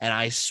ball. And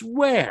I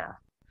swear,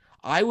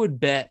 I would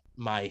bet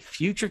my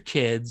future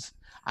kids,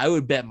 I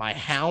would bet my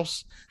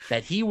house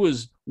that he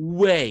was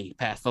way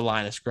past the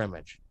line of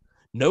scrimmage.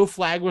 No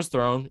flag was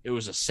thrown. It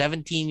was a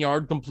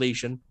 17-yard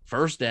completion,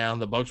 1st down.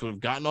 The Bucks would have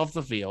gotten off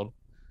the field.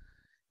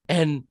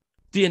 And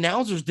the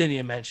announcers didn't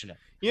even mention it.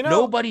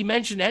 Nobody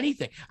mentioned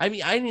anything. I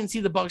mean, I didn't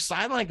see the Bucks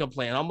sideline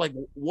complaint. I'm like,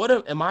 what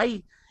am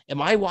I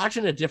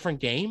watching a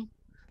different game?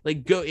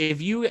 Go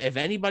if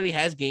anybody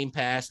has Game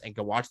Pass and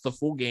can watch the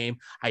full game.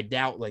 I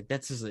doubt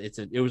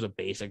it was a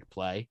basic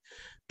play,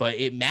 but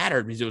it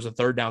mattered because it was a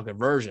 3rd down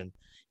conversion.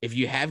 If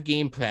you have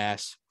Game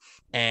Pass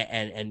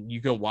and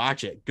you can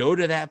watch it, go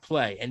to that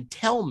play and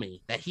tell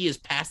me that he is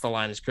past the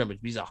line of scrimmage.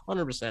 He's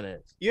 100%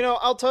 is.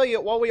 I'll tell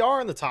you, while we are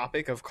on the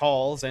topic of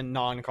calls and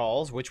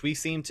non-calls, which we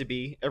seem to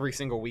be every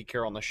single week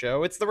here on the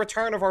show, it's the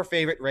return of our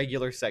favorite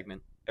regular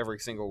segment every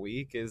single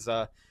week is,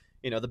 the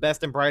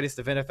best and brightest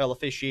of NFL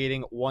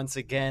officiating once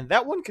again.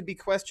 That one could be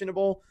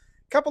questionable.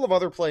 A couple of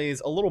other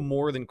plays, a little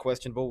more than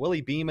questionable.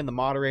 Willie Beeman, the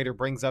moderator,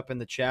 brings up in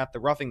the chat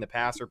the roughing the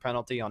passer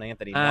penalty on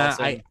Anthony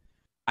Nelson.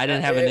 I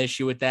didn't have an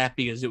issue with that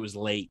because it was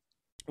late.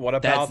 What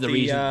about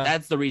reason?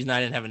 That's the reason I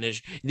didn't have an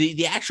issue.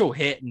 The actual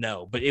hit,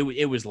 no, but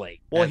it was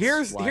late. Well,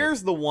 here's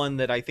the one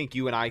that I think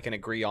you and I can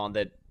agree on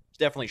that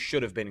definitely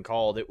should have been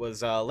called. It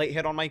was a late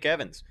hit on Mike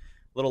Evans.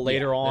 A little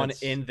later on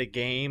in the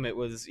game, it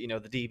was the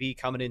DB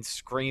coming in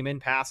screaming,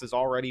 passes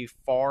already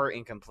far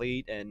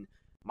incomplete, and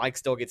Mike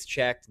still gets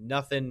checked.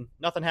 Nothing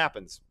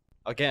happens.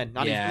 Again,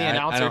 not even the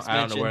announcers I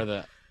don't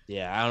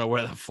know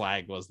where the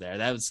flag was there.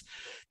 That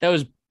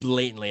was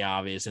blatantly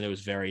obvious, and it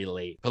was very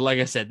late. But like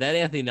I said, that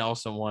Anthony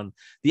Nelson one,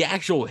 the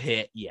actual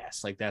hit,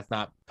 yes, that's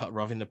not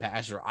roughing the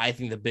passer. I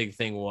think the big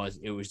thing was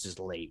it was just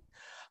late.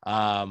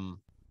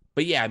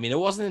 But yeah, I mean, it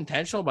wasn't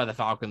intentional by the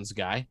Falcons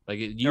guy.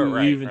 You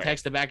even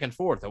texted back and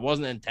forth. It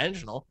wasn't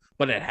intentional,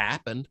 but it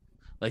happened.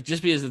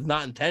 Just because it's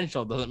not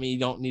intentional doesn't mean you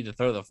don't need to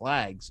throw the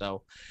flag.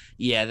 So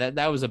yeah,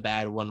 that was a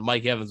bad one.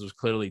 Mike Evans was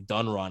clearly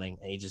done running,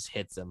 and he just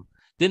hits him.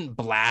 Didn't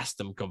blast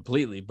him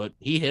completely, but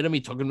he hit him.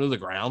 He took him to the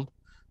ground.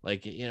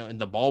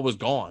 And the ball was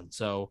gone.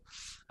 So,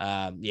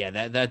 that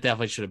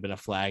definitely should have been a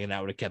flag, and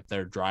that would have kept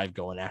their drive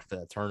going after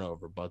that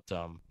turnover. But,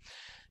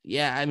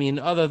 yeah, I mean,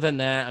 other than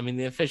that, I mean,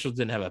 the officials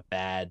didn't have a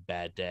bad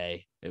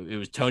day. It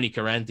was Tony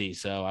Correnti,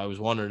 so I was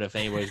wondering if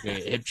anybody was going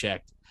to get hip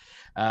checked.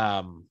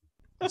 But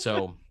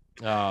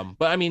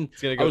I mean,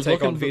 we were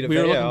looking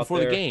before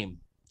the game.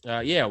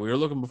 We were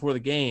looking before the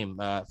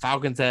game.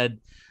 Falcons had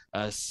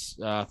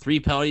 3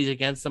 penalties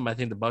against them. I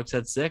think the Bucks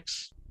had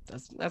 6.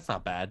 That's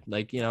not bad.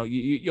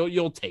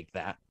 You'll take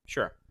that.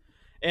 Sure.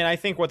 And I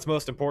think what's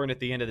most important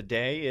at the end of the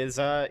day is,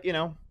 a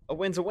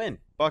win's a win.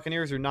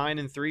 Buccaneers are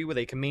 9-3 with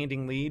a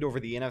commanding lead over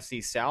the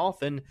NFC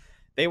South, and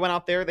they went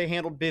out there, they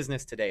handled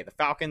business today. The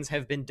Falcons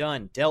have been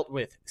done, dealt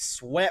with,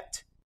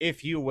 swept,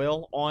 if you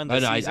will, on the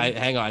season.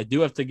 Hang on. I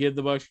do have to give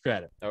the Bucks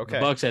credit. Okay.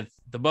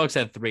 The Bucks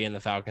had 3 and the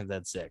Falcons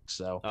had 6.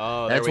 So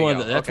that's one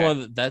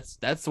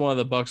of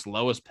the Bucks'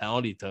 lowest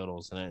penalty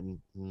totals in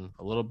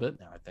a little bit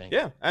now, I think.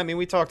 Yeah. I mean,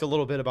 we talked a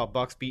little bit about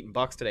Bucks beating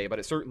Bucks today, but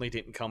it certainly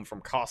didn't come from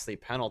costly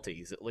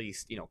penalties, at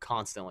least,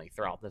 constantly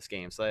throughout this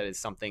game. So that is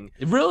something.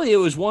 It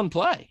was one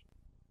play.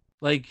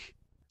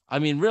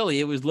 Really,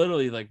 it was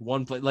literally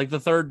one play, the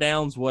 3rd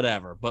downs,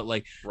 whatever. But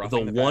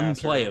the one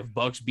play of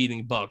Bucks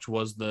beating Bucks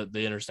was the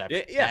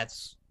interception. Yeah.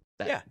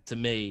 To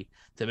me,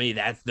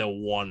 that's the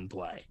one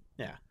play.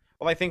 Yeah.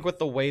 Well, I think with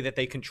the way that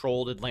they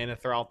controlled Atlanta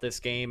throughout this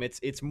game,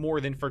 it's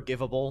more than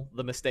forgivable,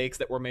 the mistakes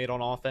that were made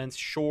on offense.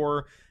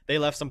 Sure, they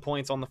left some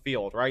points on the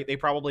field, right? They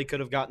probably could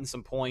have gotten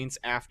some points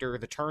after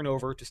the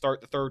turnover to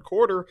start the third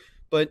quarter,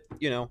 but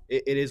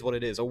it is what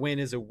it is. A win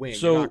is a win.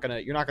 So,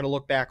 you're not gonna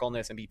look back on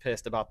this and be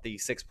pissed about the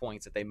 6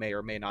 points that they may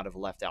or may not have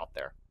left out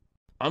there.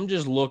 I'm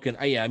just looking.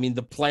 Yeah, I mean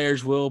the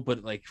players will,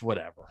 but like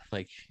whatever.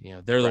 Like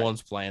they're the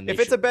ones playing. If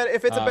it's a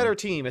better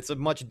team, it's a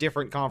much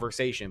different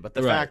conversation. But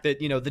the fact that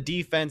the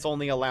defense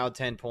only allowed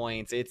 10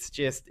 points,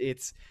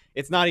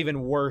 it's not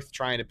even worth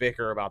trying to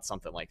bicker about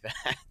something like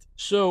that.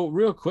 So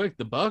real quick,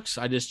 the Bucs.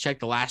 I just checked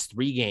the last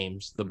 3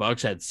 games. The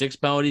Bucs had 6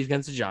 penalties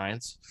against the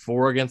Giants,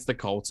 4 against the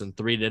Colts, and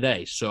 3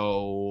 today.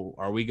 So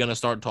are we going to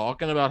start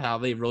talking about how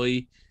they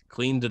really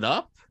cleaned it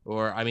up?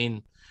 Or I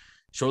mean.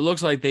 So it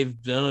looks like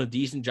they've done a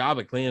decent job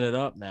at cleaning it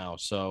up now.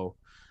 So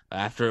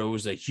after it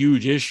was a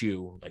huge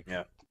issue,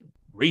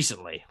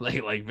 recently,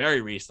 like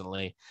very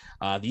recently,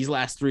 these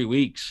last 3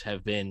 weeks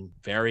have been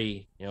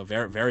very,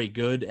 very, very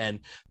good. And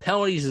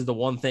penalties is the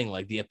one thing,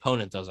 like the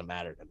opponent doesn't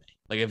matter to me.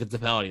 Like if it's a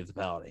penalty, it's a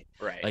penalty.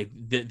 Right. Like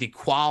the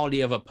quality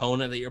of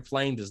opponent that you're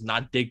playing does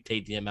not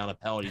dictate the amount of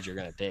penalties you're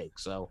going to take.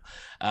 So,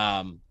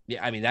 I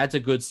mean, that's a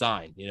good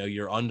sign. If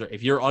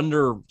you're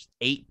under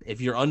 8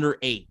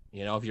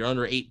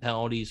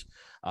 penalties,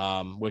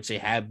 which they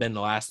have been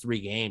the last 3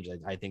 games,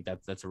 I think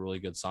that's a really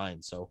good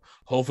sign. So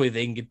hopefully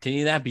they can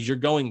continue that because you're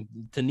going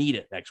to need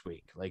it next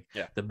week.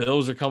 The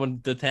Bills are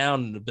coming to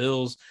town,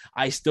 and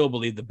I still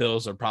believe the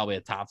Bills are probably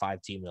a top 5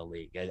 team in the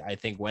league. I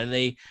think when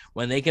they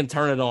can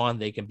turn it on,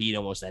 they can beat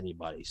almost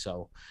anybody.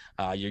 So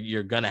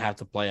you're going to have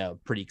to play a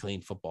pretty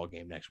clean football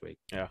game next week.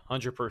 Yeah,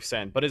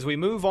 100%. But as we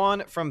move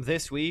on from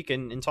this week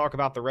and talk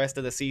about the rest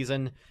of the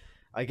season,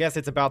 I guess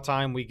it's about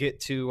time we get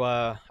to,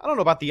 I don't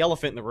know about the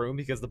elephant in the room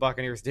because the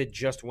Buccaneers did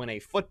just win a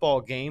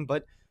football game,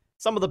 but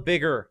some of the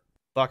bigger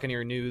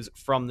Buccaneer news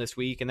from this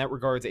week, and that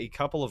regards a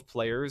couple of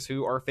players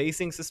who are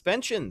facing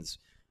suspensions.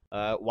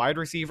 Wide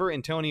receiver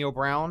Antonio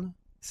Brown,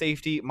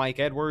 safety Mike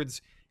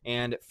Edwards,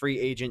 and free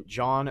agent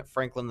John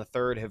Franklin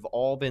III have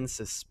all been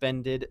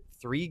suspended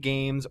 3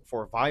 games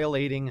for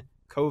violating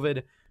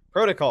COVID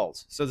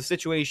protocols. So the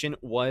situation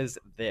was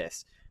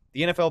this.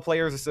 The NFL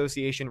Players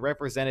Association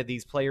represented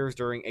these players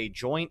during a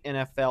joint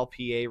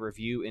NFL-PA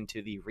review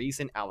into the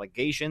recent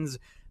allegations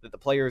that the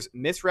players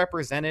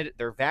misrepresented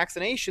their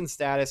vaccination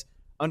status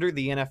under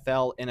the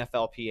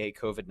NFL-NFLPA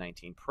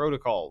COVID-19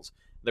 protocols.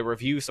 The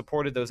review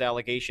supported those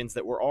allegations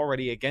that were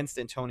already against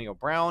Antonio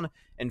Brown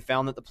and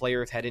found that the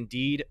players had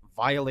indeed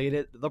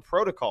violated the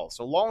protocol.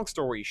 So long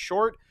story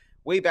short,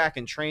 way back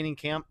in training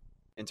camp,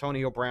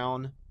 Antonio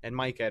Brown and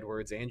Mike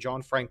Edwards and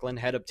John Franklin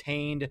had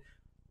obtained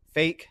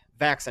fake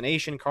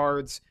vaccination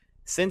cards.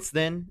 Since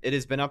then, it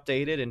has been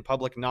updated in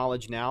public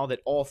knowledge now that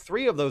all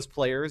 3 of those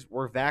players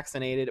were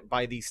vaccinated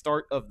by the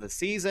start of the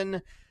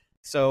season.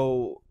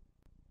 So,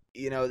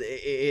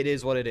 it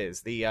is what it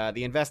is. The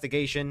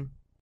investigation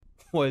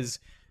was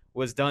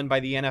done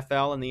by the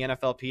NFL and the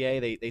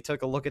NFLPA. They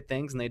took a look at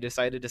things and they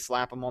decided to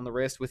slap them on the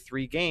wrist with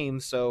 3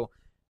 games. So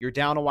you're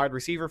down a wide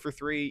receiver for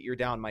 3. You're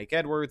down Mike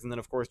Edwards, and then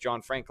of course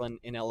John Franklin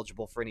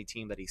ineligible for any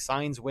team that he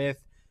signs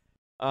with.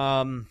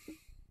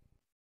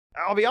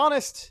 I'll be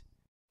honest,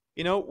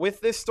 with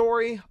this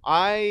story,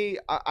 I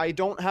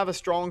don't have a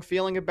strong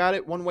feeling about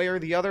it one way or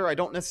the other. I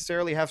don't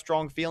necessarily have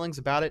strong feelings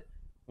about it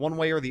one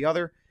way or the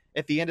other.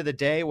 At the end of the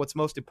day, what's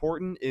most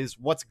important is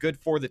what's good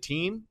for the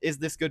team. Is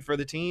this good for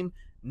the team?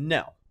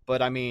 No.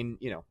 But I mean,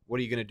 what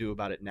are you going to do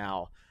about it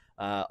now?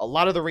 A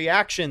lot of the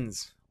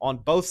reactions on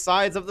both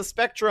sides of the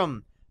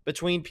spectrum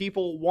between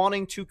people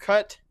wanting to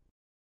cut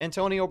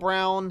Antonio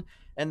Brown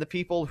and the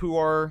people who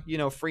are,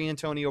 free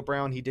Antonio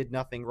Brown, he did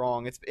nothing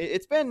wrong.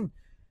 It's been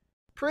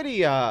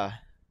pretty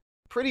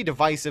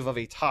divisive of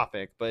a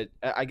topic, but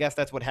I guess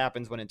that's what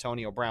happens when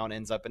Antonio Brown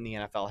ends up in the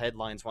NFL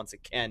headlines once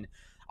again.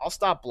 I'll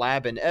stop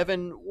blabbing.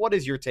 Evan, what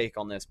is your take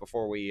on this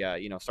before we,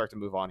 start to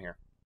move on here?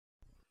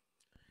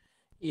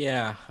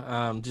 Yeah,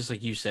 just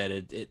like you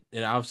said,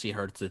 it obviously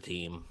hurts the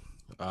team.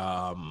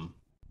 The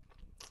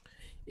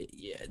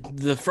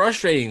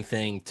frustrating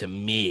thing to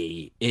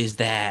me is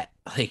that,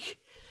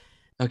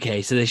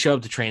 okay, so they show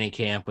up to training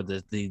camp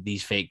with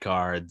these fake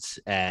cards,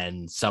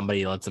 and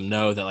somebody lets them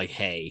know that,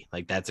 hey,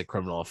 that's a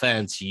criminal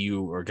offense.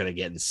 You are going to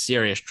get in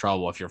serious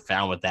trouble if you're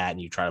found with that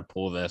and you try to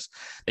pull this.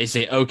 They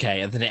say,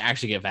 okay, and then they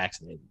actually get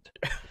vaccinated.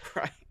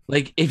 Right.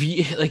 If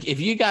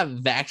you got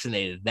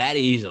vaccinated that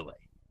easily,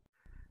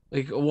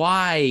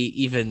 why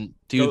even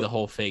do the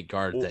whole fake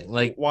card thing?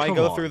 Why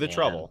go through the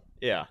trouble?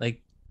 Yeah.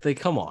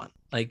 Come on.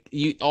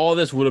 All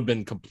this would have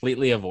been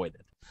completely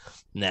avoided.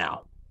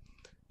 Now,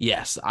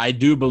 yes, I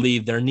do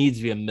believe there needs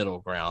to be a middle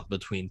ground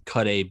between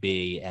cut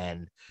AB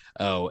and,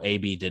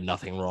 AB did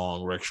nothing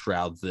wrong. Rick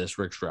Stroud's this,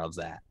 Rick Stroud's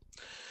that.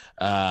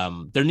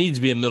 There needs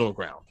to be a middle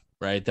ground,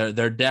 right?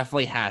 There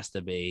definitely has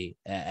to be.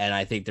 And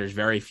I think there's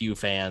very few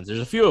fans. There's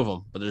a few of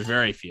them, but there's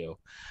very few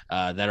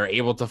that are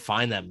able to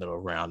find that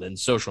middle ground. And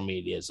social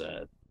media is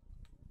a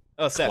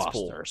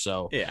cesspool. cluster.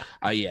 So yeah,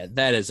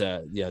 that is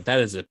a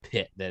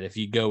pit that if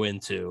you go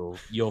into,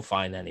 you'll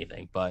find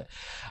anything. But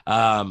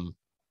I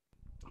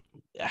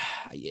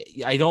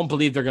don't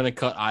believe they're going to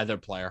cut either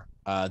player.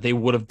 They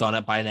would have done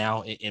it by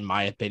now, in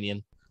my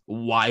opinion.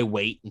 Why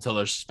wait until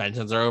their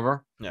suspensions are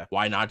over? Yeah.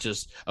 Why not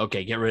just,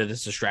 okay, get rid of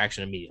this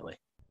distraction immediately?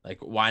 Like,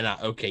 why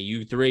not? Okay,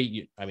 you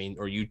three,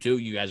 or you two,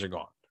 you guys are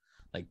gone.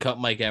 Like, cut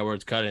Mike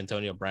Edwards, cut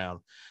Antonio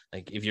Brown.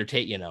 Like, if you're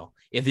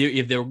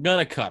if they're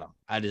gonna cut him,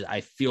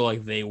 I feel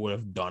like they would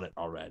have done it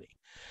already.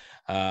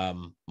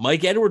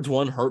 Mike Edwards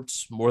one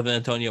hurts more than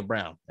Antonio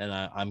Brown, and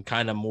I'm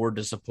kind of more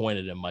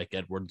disappointed in Mike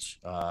Edwards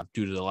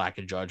due to the lack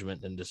of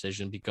judgment and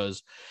decision,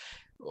 because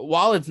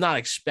while it's not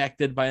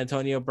expected by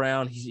Antonio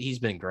Brown, he's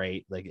been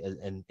great, like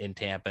in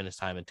Tampa, and his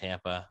time in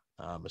Tampa,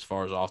 as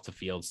far as off the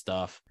field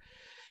stuff.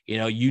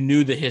 You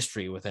knew the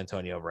history with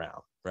Antonio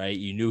Brown, right?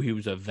 You knew he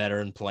was a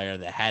veteran player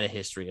that had a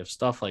history of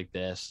stuff like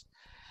this.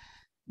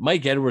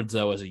 Mike Edwards,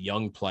 though, is a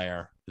young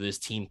player this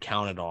team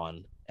counted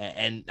on.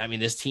 And I mean,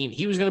 this team,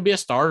 he was going to be a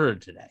starter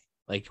today.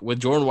 Like, with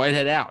Jordan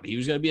Whitehead out, he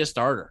was going to be a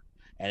starter.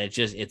 And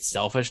it's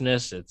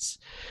selfishness.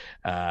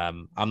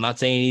 I'm not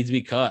saying he needs to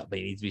be cut, but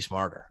he needs to be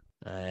smarter.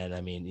 And I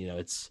mean,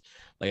 it's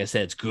like I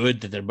said, it's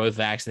good that they're both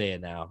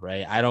vaccinated now,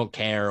 right? I don't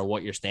care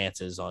what your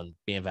stance is on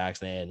being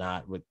vaccinated or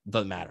not. It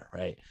doesn't matter,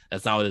 right?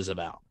 That's not what it's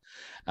about.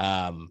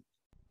 I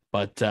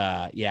don't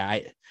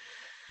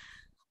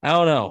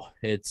know.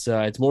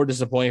 It's more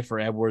disappointing for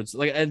Edwards.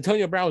 Like,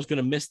 Antonio Brown was going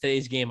to miss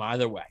today's game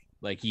either way.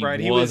 Like, he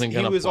wasn't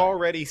going to. He was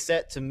already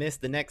set to miss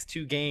the next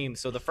 2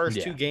 games. So the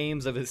first 2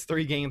 games of his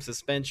 3-game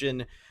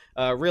suspension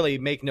really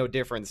make no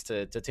difference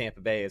to Tampa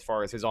Bay as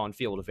far as his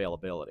on-field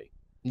availability.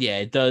 Yeah,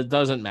 it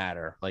doesn't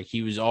matter. Like,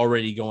 he was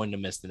already going to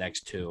miss the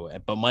next 2,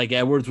 but Mike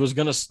Edwards was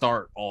going to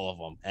start all of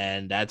them.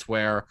 And that's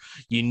where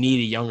you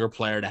need a younger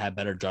player to have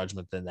better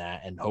judgment than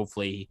that. And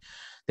hopefully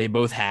they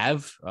both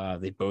have.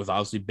 They've both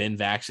obviously been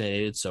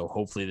vaccinated, so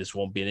hopefully this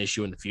won't be an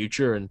issue in the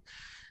future. And,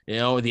 the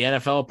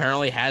NFL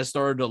apparently has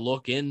started to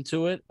look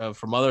into it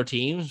from other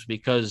teams,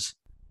 because,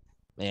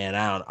 man,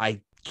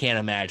 I can't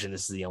imagine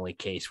this is the only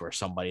case where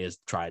somebody has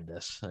tried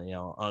this,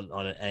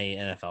 on any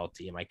NFL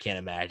team. I can't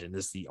imagine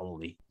this is the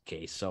only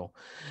case. So,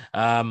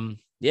 but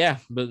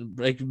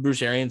like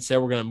Bruce Arians said,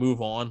 we're going to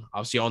move on.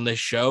 Obviously, on this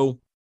show,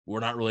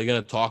 we're not really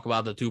going to talk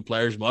about the 2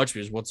 players much,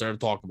 because what's there to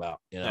talk about?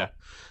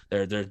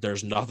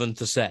 There's nothing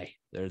to say.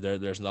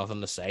 There's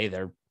nothing to say.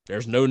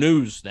 There's no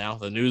news now.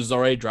 The news is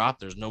already dropped.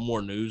 There's no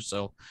more news.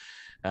 So,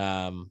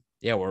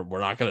 we're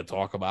not going to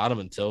talk about them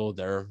until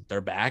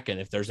they're back. And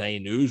if there's any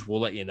news,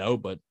 we'll let you know.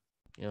 But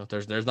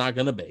there's not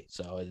going to be.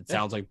 So it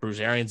sounds like Bruce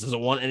Arians doesn't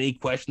want any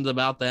questions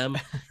about them.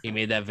 He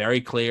made that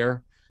very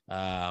clear.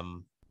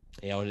 And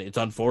it's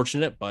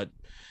unfortunate, but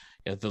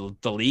the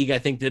league, I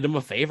think, did him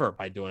a favor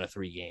by doing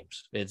 3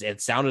 games.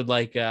 It sounded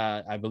like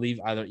I believe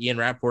either Ian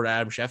Rappaport or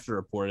Adam Schefter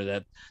reported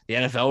that the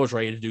NFL was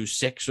ready to do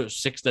 6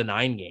 to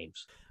 9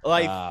 games.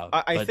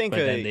 I think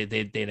then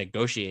they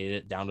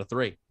negotiated it down to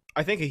 3.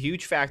 I think a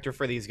huge factor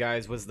for these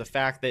guys was the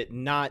fact that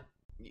not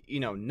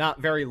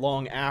very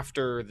long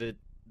after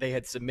they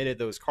had submitted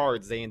those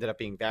cards, they ended up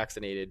being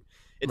vaccinated.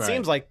 It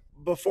seems like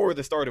before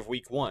the start of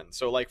week 1.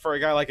 So, like, for a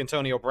guy like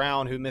Antonio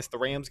Brown, who missed the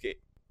Rams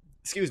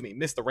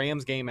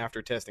game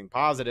after testing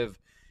positive,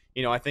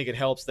 I think it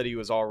helps that he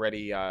was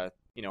already, had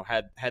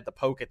the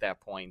poke at that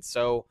point.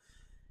 So,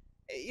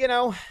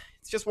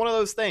 it's just one of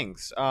those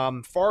things.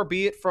 Far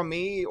be it from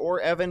me or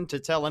Evan to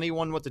tell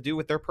anyone what to do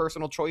with their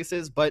personal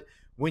choices, but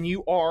when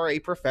you are a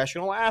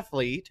professional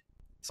athlete,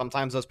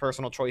 sometimes those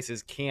personal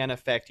choices can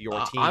affect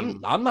your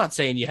team. I'm not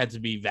saying you had to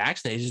be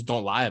vaccinated. Just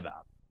don't lie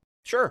about it.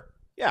 Sure.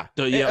 Yeah.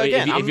 So,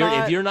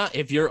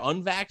 if you're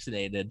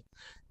unvaccinated,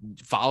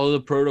 follow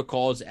the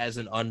protocols as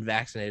an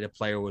unvaccinated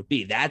player would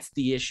be. That's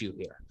the issue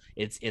here.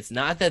 It's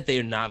not that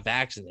they're not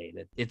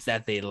vaccinated. It's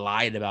that they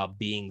lied about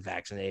being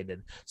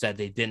vaccinated so that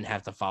they didn't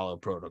have to follow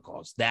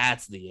protocols.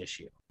 That's the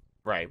issue.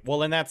 Right.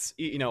 Well, and that's,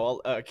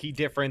 a key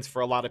difference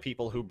for a lot of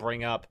people who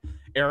bring up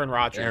Aaron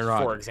Rodgers,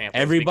 for example.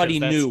 Everybody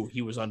knew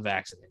he was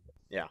unvaccinated.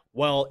 Yeah.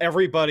 Well,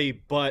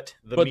 everybody but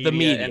the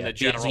media and the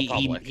general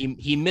public.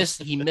 He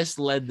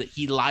misled.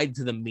 He lied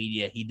to the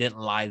media. He didn't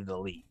lie to the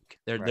league.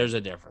 There's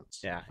a difference.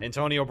 Yeah.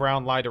 Antonio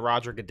Brown lied to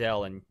Roger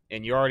Goodell, and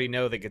you already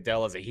know that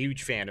Goodell is a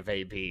huge fan of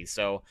AB.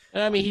 So,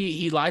 I mean,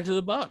 he lied to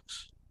the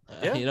Bucs.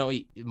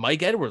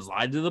 Mike Edwards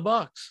lied to the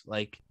Bucs.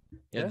 Like,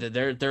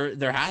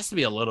 there has to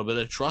be a little bit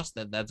of trust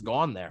that's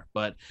gone there.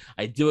 But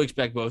I do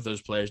expect both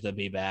those players to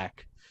be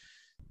back.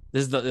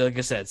 This is like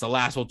I said, it's the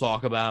last we'll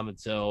talk about them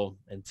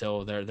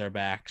until they're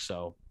back.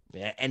 So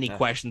any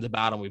questions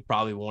about them, we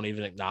probably won't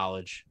even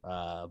acknowledge.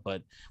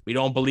 But we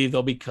don't believe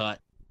they'll be cut.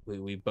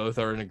 We both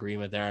are in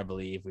agreement there, I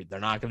believe. They're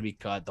not going to be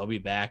cut. They'll be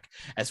back.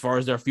 As far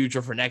as their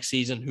future for next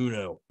season, who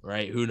knows,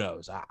 right? Who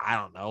knows? I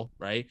don't know,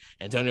 right?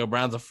 Antonio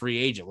Brown's a free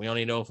agent. We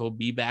only know if he'll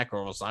be back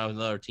or he'll sign with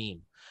another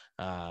team.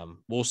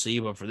 We'll see.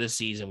 But for this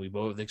season, we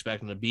both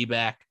expect him to be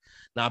back,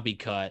 not be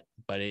cut.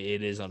 But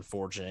it is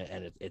unfortunate,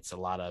 and it's a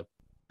lot of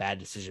bad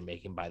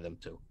decision-making by them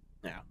too.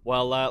 Yeah.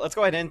 Well, let's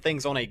go ahead and end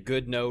things on a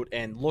good note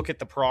and look at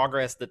the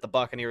progress that the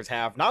Buccaneers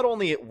have, not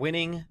only at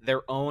winning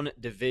their own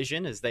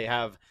division, as they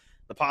have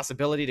the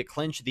possibility to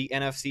clinch the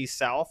NFC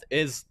South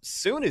as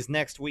soon as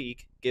next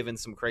week, given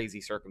some crazy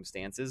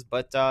circumstances,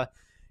 but,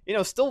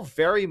 still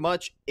very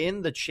much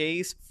in the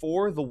chase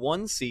for the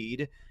 1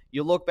 seed.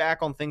 You look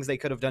back on things they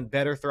could have done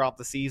better throughout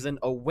the season.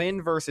 A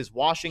win versus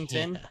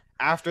Washington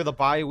after the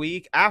bye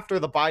week,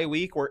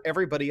 where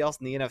everybody else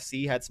in the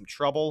NFC had some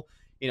trouble.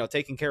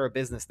 Taking care of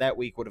business that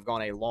week would have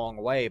gone a long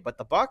way. But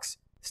the Bucs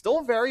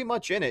still very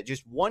much in it.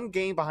 Just 1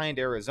 game behind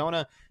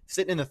Arizona,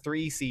 sitting in the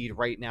 3 seed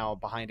right now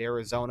behind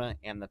Arizona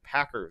and the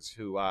Packers,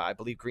 who I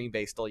believe Green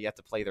Bay still yet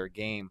to play their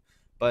game.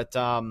 But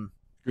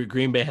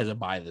Green Bay has a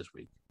bye this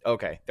week.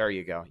 Okay, there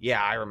you go.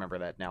 Yeah, I remember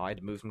that now. I had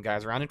to move some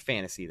guys around in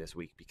fantasy this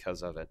week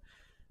because of it.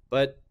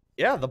 But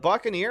yeah, the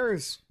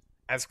Buccaneers,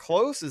 as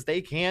close as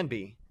they can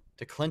be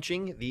to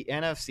clinching the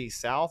NFC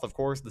South. Of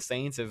course, the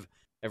Saints have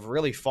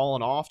really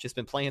fallen off, just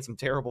been playing some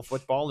terrible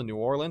football in New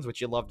Orleans, which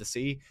you love to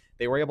see.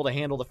 They were able to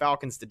handle the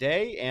Falcons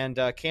today, and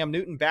Cam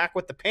Newton back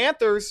with the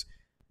Panthers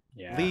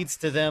leads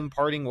to them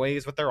parting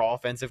ways with their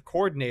offensive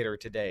coordinator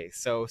today.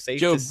 So safe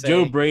to say,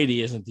 Joe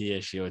Brady isn't the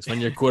issue. It's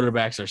when your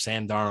quarterbacks are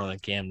Sam Darnold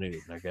and Cam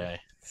Newton, okay?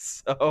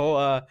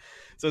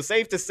 So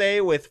safe to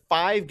say, with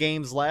 5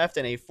 games left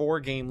and a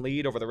 4-game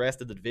lead over the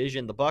rest of the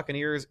division, the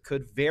Buccaneers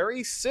could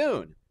very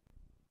soon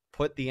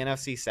put the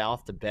NFC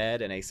South to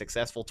bed, and a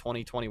successful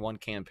 2021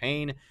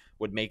 campaign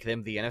would make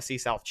them the NFC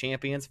South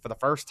champions for the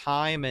first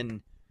time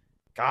in,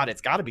 God,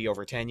 it's got to be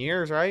over 10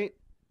 years, right?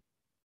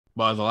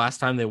 Well, the last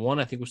time they won,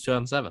 I think, was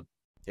 2007.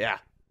 Yeah.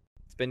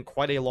 It's been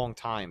quite a long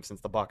time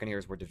since the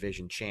Buccaneers were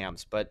division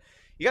champs, but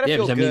you got to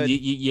feel good.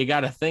 You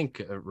got to think,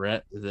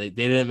 Rhett, they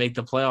didn't make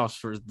the playoffs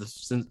for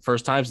the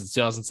first time since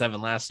 2007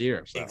 last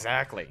year. So.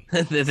 Exactly.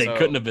 They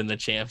couldn't have been the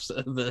champs.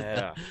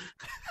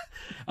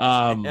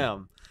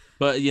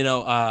 But,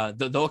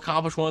 they'll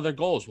accomplish one of their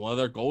goals. One of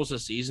their goals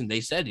this season,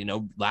 they said,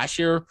 last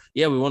year,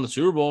 we won the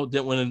Super Bowl,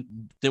 didn't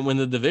win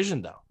the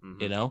division, though.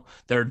 Mm-hmm.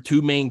 There are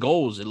 2 main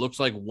goals. It looks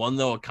like one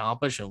they'll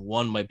accomplish and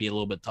one might be a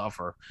little bit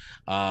tougher.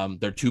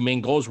 Their 2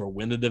 main goals were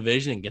win the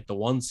division and get the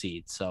 1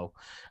 seed. So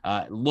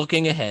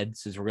looking ahead,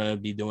 since we're going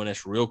to be doing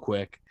this real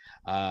quick,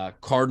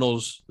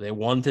 Cardinals, they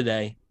won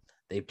today.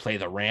 They play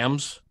the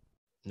Rams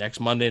next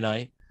Monday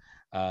night.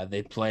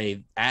 They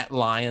play at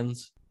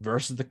Lions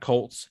versus the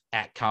Colts,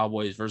 at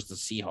Cowboys versus the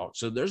Seahawks.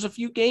 So there's a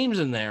few games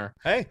in there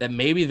that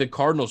maybe the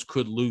Cardinals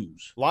could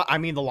lose. I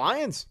mean, the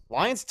Lions,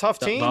 tough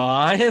team. The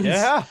Lions?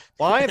 Yeah,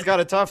 Lions got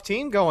a tough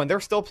team going. They're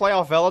still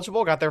playoff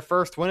eligible, got their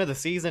first win of the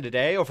season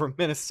today over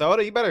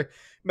Minnesota. You better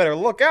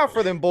look out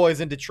for them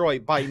boys in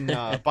Detroit biting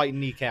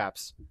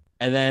kneecaps.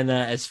 And then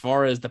as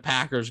far as the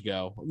Packers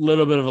go, a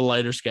little bit of a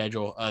lighter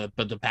schedule,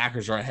 but the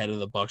Packers are ahead of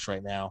the Bucs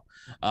right now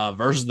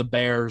versus the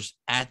Bears,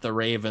 at the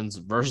Ravens,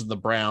 versus the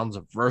Browns,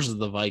 versus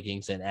the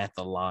Vikings, and at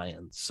the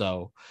Lions.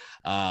 So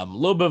a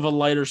little bit of a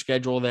lighter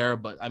schedule there,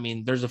 but, I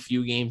mean, there's a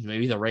few games,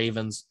 maybe the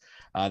Ravens.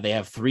 They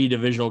have 3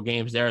 divisional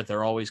games there.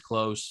 They're always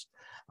close.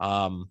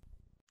 Maybe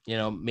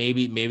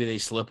they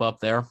slip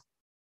up there.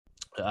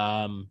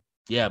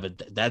 Yeah,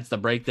 but that's the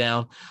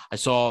breakdown. I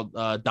saw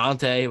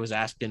Dante was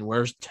asking,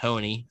 where's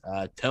Tony?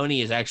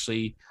 Tony is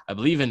actually, I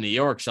believe, in New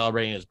York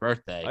celebrating his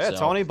birthday. Oh, yeah, so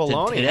Tony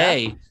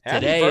Baloney.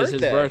 Today is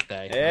his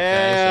birthday.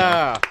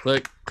 Yeah. Okay,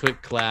 so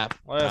quick clap.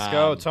 Let's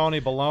go,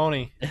 Tony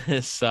Baloney.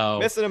 So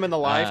missing him in the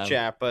live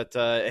chat, but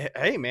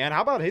hey, man,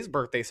 how about his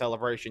birthday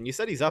celebration? You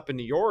said he's up in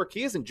New York.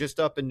 He isn't just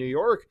up in New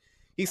York.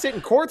 He's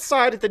sitting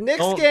courtside at the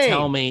Knicks game.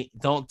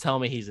 Don't tell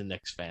me he's a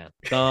Knicks fan.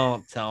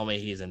 Don't tell me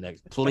he's a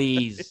Knicks.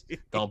 Please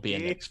don't be a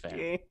Knicks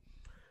fan.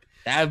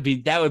 That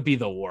would be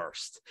the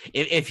worst.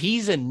 If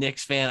he's a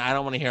Knicks fan, I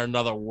don't want to hear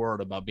another word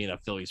about being a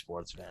Philly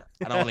sports fan.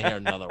 I don't want to hear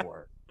another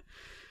word.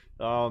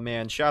 Oh,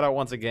 man. Shout out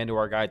once again to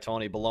our guy,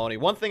 Tony Baloney.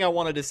 One thing I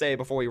wanted to say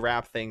before we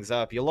wrap things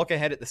up, you look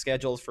ahead at the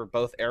schedules for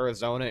both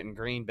Arizona and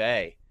Green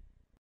Bay.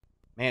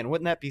 Man,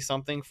 wouldn't that be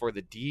something for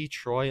the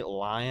Detroit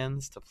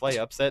Lions to play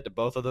upset to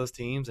both of those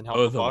teams and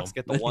help the Bucs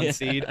get the 1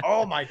 seed?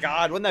 Oh my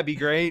God, wouldn't that be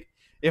great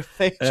if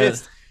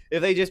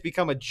they just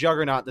become a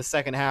juggernaut the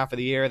second half of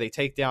the year? They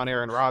take down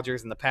Aaron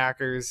Rodgers and the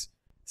Packers,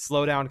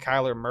 slow down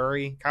Kyler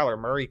Murray. Kyler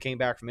Murray came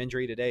back from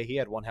injury today. He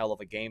had one hell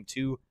of a game,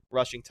 2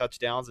 rushing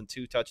touchdowns and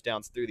 2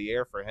 touchdowns through the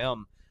air for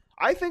him.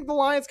 I think the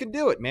Lions can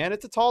do it, man.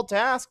 It's a tall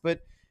task,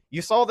 but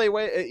you saw the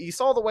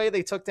way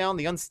they took down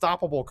the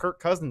unstoppable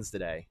Kirk Cousins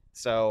today.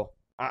 So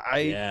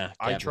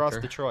I trust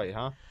Detroit,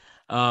 huh?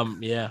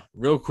 Yeah,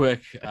 real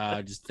quick,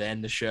 just to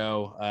end the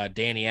show,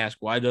 Danny asked,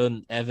 why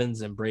don't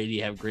Evans and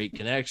Brady have great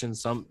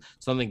connections?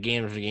 Something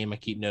game after game I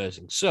keep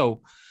noticing. So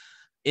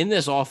in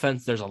this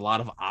offense, there's a lot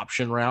of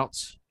option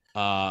routes.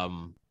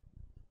 That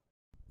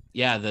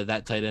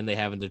tight end they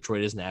have in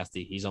Detroit is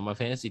nasty. He's on my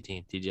fantasy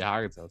team, TJ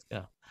Hockenson.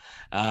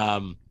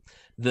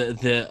 Let's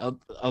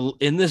go.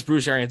 In this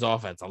Bruce Arians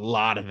offense, a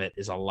lot of it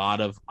is a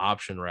lot of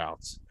option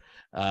routes.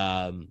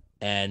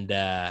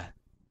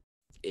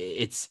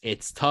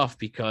 it's tough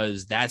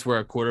because that's where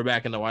a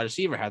quarterback and the wide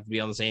receiver have to be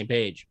on the same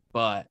page.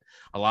 But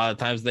a lot of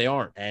times they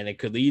aren't, and it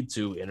could lead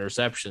to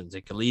interceptions.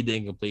 It could lead to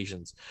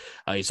incompletions.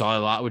 You saw a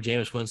lot with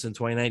Jameis Winston in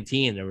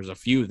 2019. There was a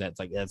few that's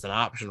an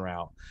option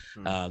route.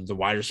 The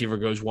wide receiver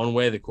goes one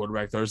way, the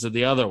quarterback throws it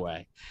the other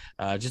way.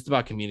 Just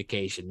about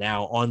communication.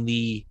 Now on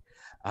the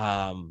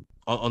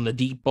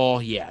deep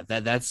ball, yeah,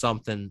 that's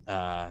something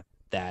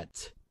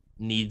that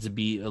needs to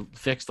be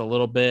fixed a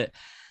little bit.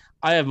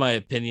 I have my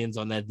opinions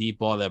on that deep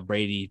ball that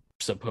Brady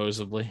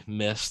supposedly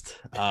missed,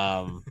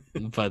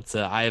 but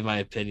I have my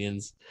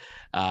opinions.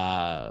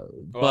 But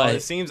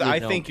it seems I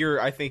think you're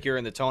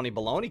in the Tony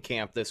Baloney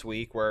camp this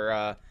week,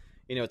 where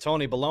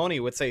Tony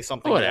Baloney would say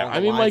something. I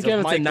mean, Mike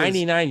Evans had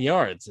 99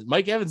 yards.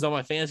 Mike Evans on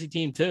my fantasy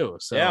team too.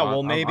 So yeah,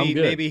 well,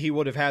 maybe he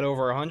would have had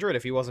over 100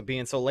 if he wasn't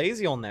being so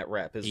lazy on that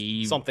rep.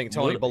 Is something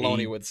Tony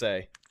Baloney would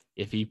say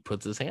if he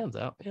puts his hands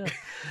out.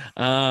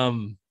 Yeah.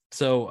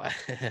 So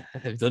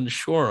I'm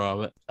unsure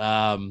of it.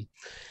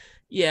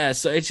 Yeah,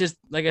 so it's just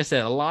like I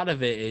said, a lot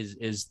of it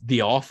is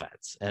the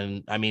offense,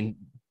 and I mean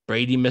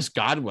Brady missed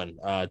Godwin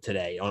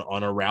today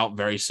on a route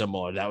very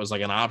similar. That was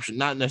like an option,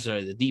 not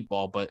necessarily the deep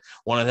ball, but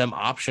one of them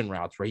option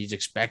routes where he's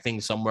expecting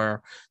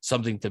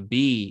something to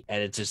be,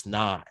 and it's just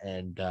not.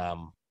 And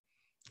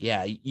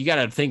yeah, you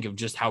got to think of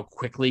just how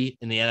quickly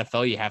in the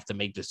NFL you have to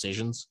make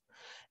decisions.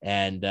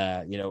 And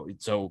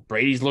so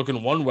Brady's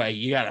looking one way,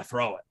 you got to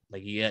throw it.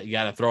 Like you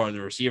got to throw it.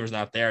 The receiver's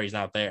not there, he's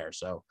not there.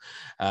 So,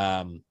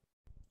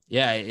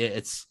 yeah,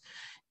 it's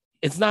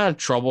not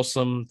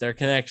troublesome. Their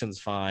connection's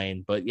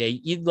fine, but yeah,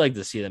 you'd like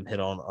to see them hit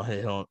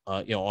on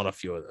a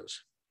few of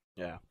those.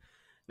 Yeah.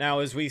 Now,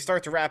 as we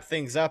start to wrap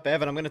things up,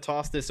 Evan, I'm going to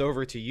toss this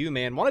over to you,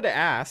 man. Wanted to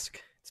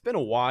ask. It's been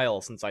a while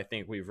since I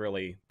think we've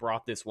really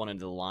brought this one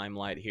into the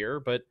limelight here,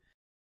 but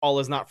all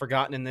is not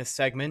forgotten in this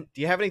segment. Do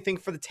you have anything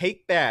for the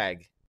take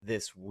bag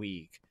this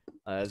week?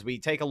 As we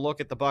take a look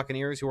at the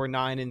Buccaneers, who are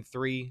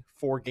 9-3,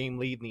 4-game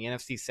lead in the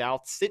NFC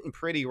South, sitting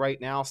pretty right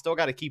now. Still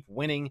got to keep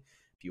winning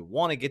if you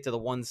want to get to the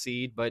 1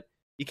 seed, but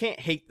you can't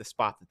hate the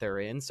spot that they're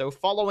in. So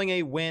following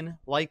a win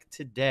like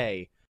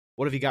today,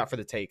 what have you got for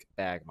the take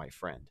bag, my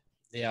friend?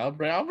 Yeah, I'll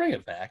bring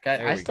it back.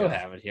 I still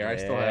have it here.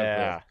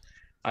 Yeah.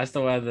 I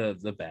still have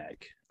the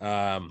bag.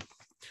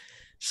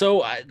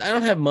 So I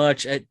don't have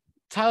much.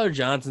 Tyler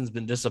Johnson's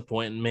been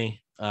disappointing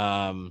me.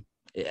 I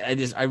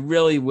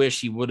really wish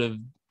he would have,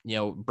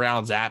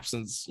 Brown's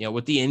absence,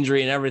 with the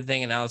injury and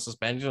everything, and now the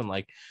suspension,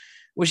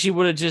 wish he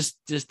would have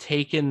just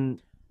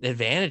taken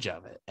advantage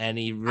of it, and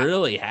he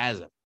really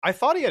hasn't. I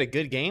thought he had a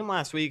good game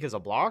last week as a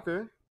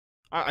blocker.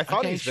 I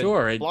thought he's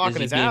been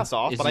blocking his ass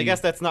off, but I guess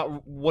that's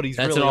not what he's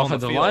really on the field.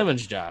 That's an offensive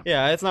lineman's job.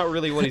 Yeah, it's not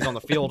really what he's on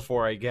the field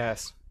for, I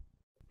guess.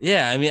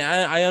 Yeah, I mean,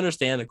 I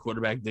understand the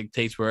quarterback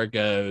dictates where it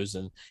goes,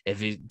 and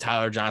if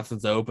Tyler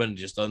Johnson's open,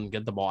 just doesn't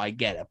get the ball, I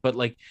get it. But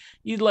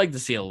you'd like to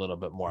see a little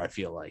bit more. I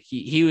feel like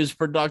he was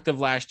productive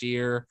last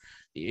year,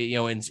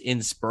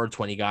 in spurts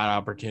when he got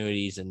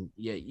opportunities, and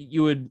yeah,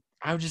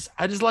 I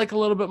just like a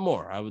little bit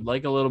more. I would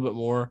like a little bit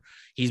more.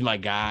 He's my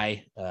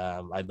guy.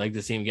 I'd like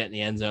to see him get in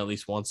the end zone at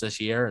least once this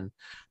year, and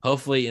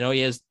hopefully, he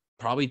has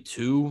probably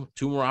two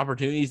more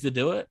opportunities to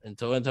do it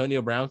until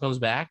Antonio Brown comes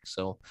back.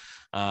 So,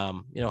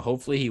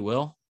 hopefully he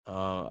will.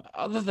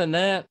 Other than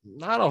that,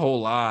 not a whole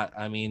lot.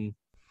 I mean,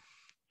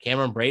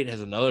 Cameron Brate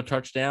has another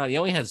touchdown. He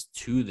only has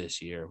 2 this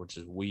year, which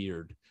is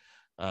weird.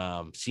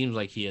 Seems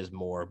like he has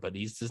more, but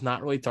he's just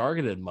not really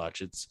targeted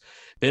much. It's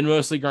been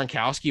mostly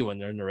Gronkowski when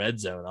they're in the red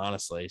zone,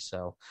 honestly.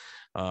 So,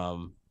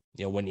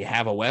 when you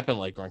have a weapon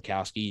like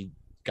Gronkowski,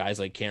 guys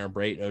like Cameron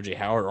Brate and OJ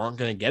Howard aren't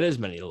going to get as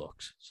many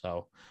looks.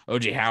 So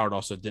OJ Howard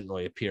also didn't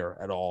really appear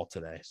at all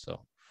today.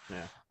 So,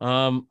 yeah.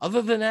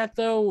 Other than that,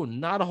 though,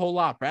 not a whole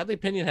lot. Bradley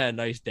Pinion had a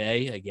nice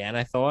day again,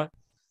 I thought.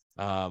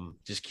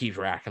 Just keeps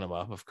racking them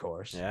up, of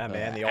course. Yeah,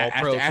 man. The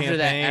All-Pro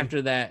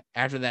campaign.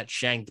 After that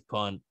shanked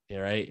punt,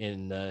 right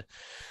in the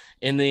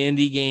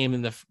Indy game,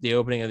 in the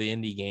opening of the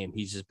Indy game,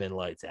 he's just been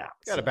lights out.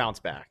 Got to bounce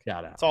back.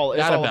 Got to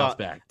bounce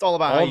back. It's all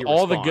about how you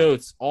all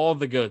respond. All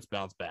the goats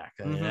bounce back.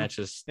 I mean, that's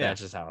just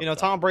how.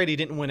 Tom Brady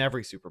didn't win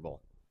every Super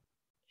Bowl.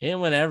 He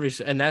didn't win every,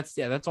 and that's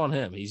on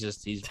him. He's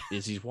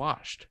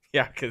washed.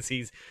 Yeah, because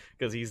he's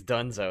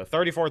done so.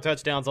 34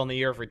 touchdowns on the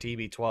year for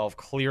TB12.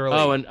 Clearly.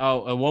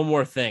 And one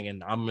more thing,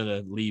 and I'm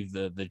gonna leave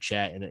the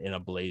chat in a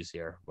blaze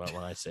here when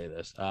I say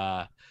this.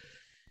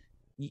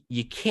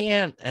 You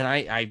can't, and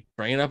I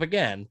bring it up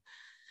again.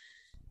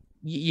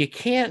 You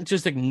can't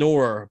just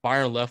ignore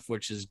Byron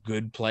Leftwich's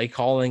good play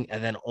calling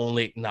and then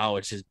only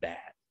acknowledge his bad.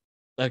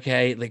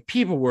 Okay,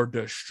 people were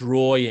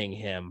destroying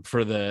him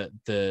for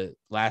the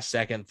last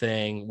second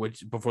thing,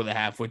 which before the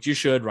half, which you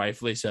should,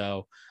 rightfully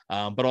so.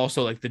 But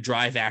also the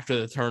drive after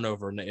the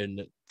turnover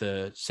in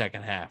the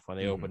second half when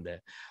they opened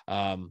it.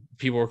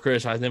 People were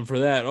criticizing him for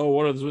that. Oh,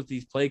 what is with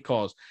these play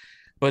calls?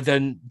 But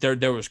then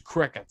there was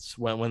crickets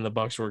when the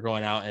Bucs were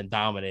going out and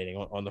dominating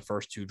on the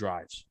first 2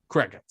 drives.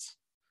 Crickets.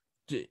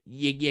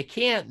 You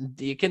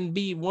can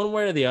be one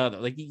way or the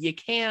other. You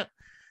can't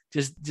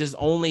just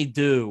only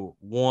do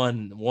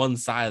one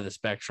side of the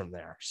spectrum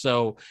there.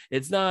 So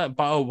it's not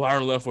Byron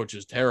Leftwich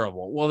is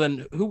terrible. Well,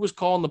 then who was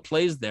calling the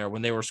plays there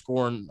when they were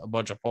scoring a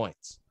bunch of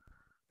points?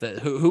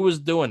 Who was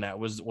doing that?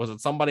 Was it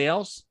somebody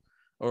else,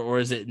 or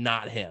is it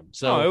not him?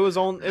 So no, it was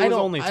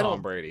only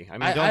Tom Brady. I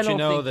mean,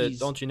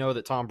 don't you know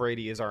that Tom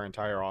Brady is our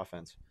entire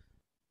offense?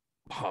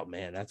 Oh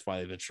man, that's why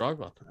they've been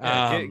struggling.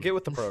 Yeah, get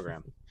with the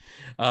program.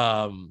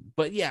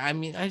 But yeah, I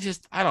mean,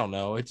 I don't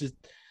know.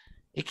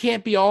 It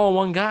can't be all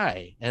one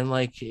guy, and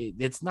like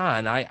it's not.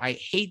 And I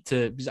hate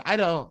to,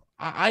 because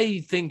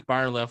I think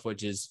Byron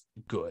Leftwich is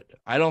good.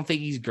 I don't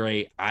think he's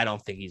great. I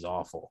don't think he's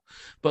awful.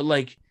 But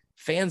like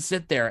fans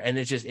sit there and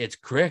it's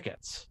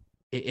crickets.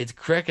 It's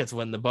crickets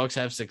when the Bucs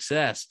have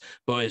success.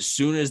 But as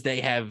soon as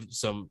they have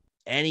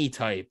any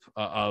type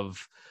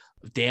of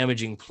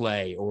damaging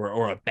play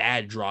or a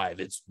bad drive,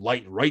 it's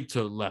right to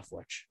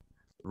Leftwich,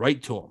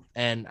 right to him.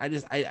 And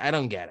I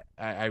don't get it.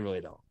 I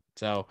really don't.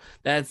 So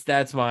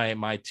that's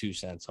my 2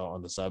 cents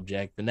on the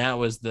subject. And that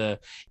was the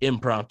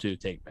impromptu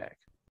take back.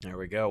 There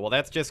we go. Well,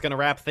 that's just going to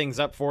wrap things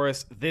up for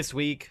us this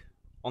week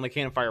on the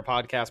Cannon Fire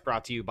Podcast,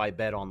 brought to you by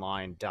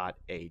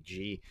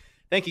betonline.ag.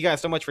 Thank you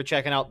guys so much for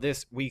checking out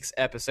this week's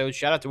episode.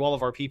 Shout out to all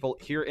of our people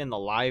here in the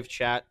live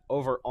chat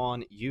over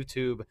on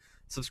YouTube.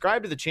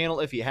 Subscribe to the channel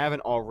if you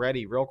haven't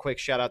already. Real quick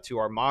shout out to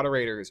our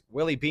moderators,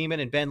 Willie Beeman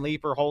and Ben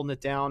Leeper holding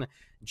it down,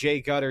 Jay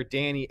Gutter,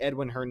 Danny,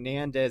 Edwin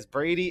Hernandez.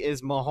 Brady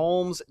is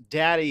Mahomes'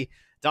 daddy,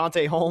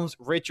 Dante Holmes,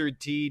 Richard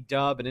T,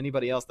 Dub, and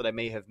anybody else that I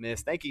may have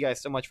missed. Thank you guys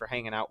so much for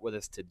hanging out with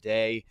us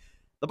today.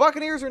 The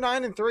Buccaneers are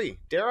 9-3.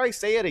 Dare I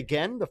say it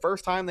again? The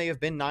first time they have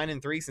been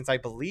 9-3 since I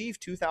believe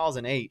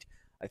 2008.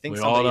 I think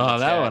we all know how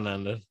that one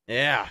ended.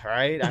 Yeah,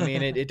 right. I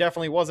mean, it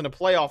definitely wasn't a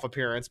playoff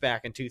appearance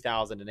back in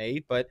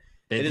 2008, but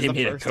it is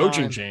made a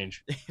coaching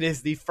change. It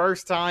is the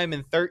first time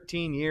in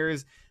 13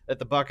 years that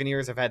the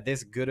Buccaneers have had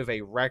this good of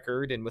a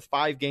record, and with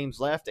 5 games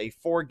left, a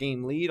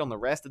 4-game lead on the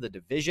rest of the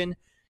division,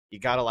 you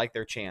gotta like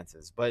their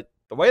chances. But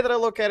the way that I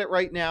look at it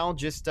right now,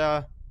 just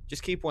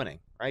keep winning,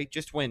 right?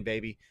 Just win,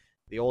 baby.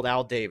 The old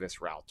Al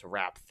Davis route to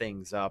wrap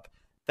things up.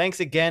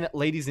 Thanks again,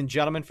 ladies and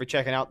gentlemen, for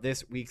checking out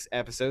this week's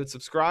episode.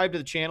 Subscribe to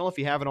the channel if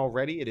you haven't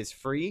already. It is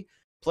free.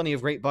 Plenty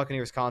of great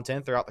Buccaneers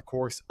content throughout the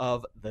course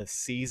of the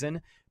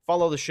season.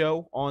 Follow the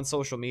show on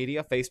social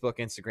media, Facebook,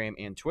 Instagram,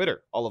 and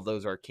Twitter. All of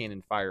those are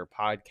Cannon Fire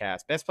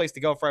Podcast. Best place to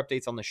go for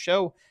updates on the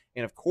show,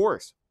 and of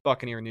course,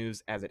 Buccaneer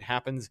news as it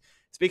happens.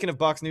 Speaking of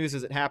Bucs news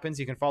as it happens,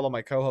 you can follow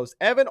my co-host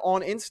Evan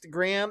on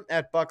Instagram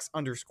at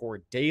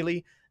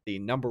Bucs_daily, the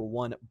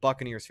 #1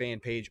 Buccaneers fan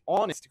page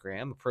on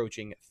Instagram,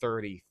 approaching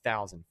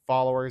 30,000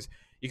 followers.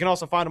 You can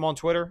also find him on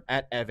Twitter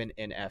at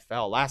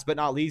EvanNFL. Last but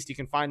not least, you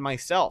can find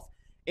myself,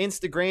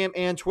 Instagram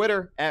and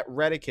Twitter at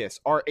Redicus,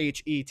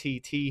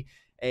 RHETTAKUS.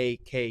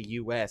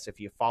 If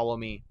you follow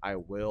me, I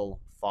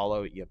will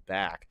follow you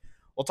back.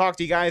 We'll talk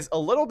to you guys a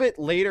little bit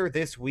later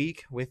this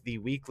week with the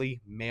weekly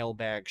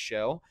mailbag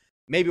show.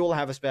 Maybe we'll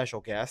have a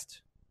special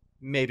guest.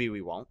 Maybe we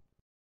won't.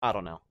 I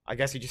don't know. I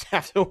guess you just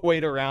have to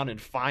wait around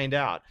and find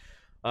out.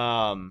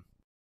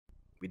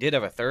 We did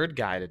have a third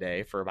guy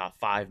today for about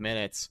 5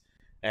 minutes,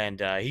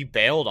 and he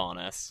bailed on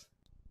us.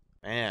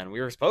 Man, we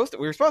were supposed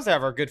to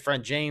have our good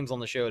friend James on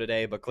the show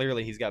today, but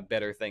clearly he's got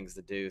better things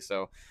to do.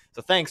 So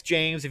thanks,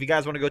 James. If you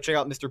guys want to go check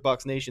out Mr.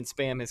 Bucks Nation,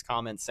 spam his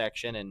comment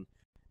section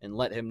and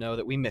let him know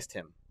that we missed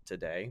him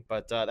today.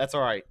 But that's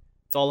all right.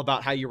 It's all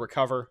about how you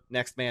recover,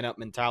 next man up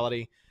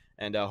mentality,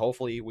 and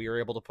hopefully we are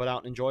able to put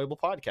out an enjoyable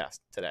podcast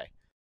today.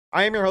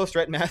 I am your host,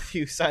 Rhett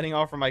Matthews, signing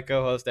off from my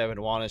co-host, Evan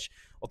Wanish.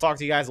 We'll talk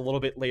to you guys a little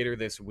bit later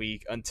this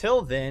week.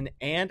 Until then,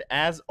 and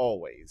as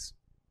always,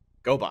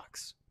 go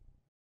Bucs.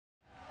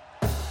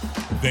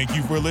 Thank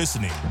you for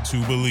listening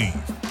to Believe.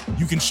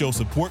 You can show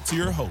support to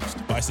your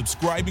host by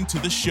subscribing to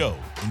the show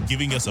and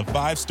giving us a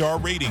 5-star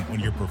rating on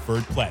your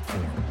preferred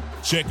platform.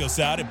 Check us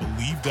out at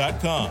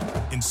Believe.com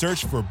and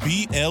search for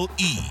BLEAV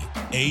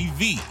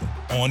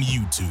on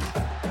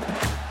YouTube.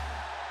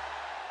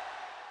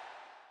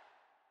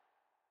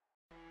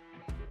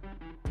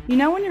 You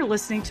know when you're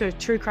listening to a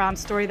true crime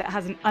story that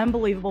has an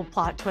unbelievable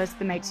plot twist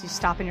that makes you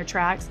stop in your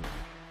tracks?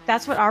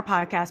 That's what our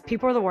podcast,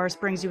 People Are the Worst,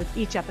 brings you with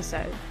each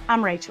episode.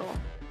 I'm Rachel.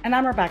 And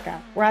I'm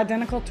Rebecca. We're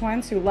identical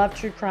twins who love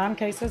true crime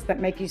cases that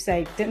make you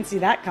say, didn't see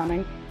that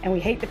coming, and we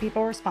hate the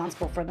people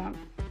responsible for them.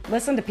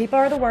 Listen to People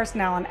Are the Worst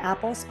now on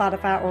Apple,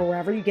 Spotify, or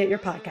wherever you get your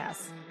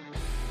podcasts.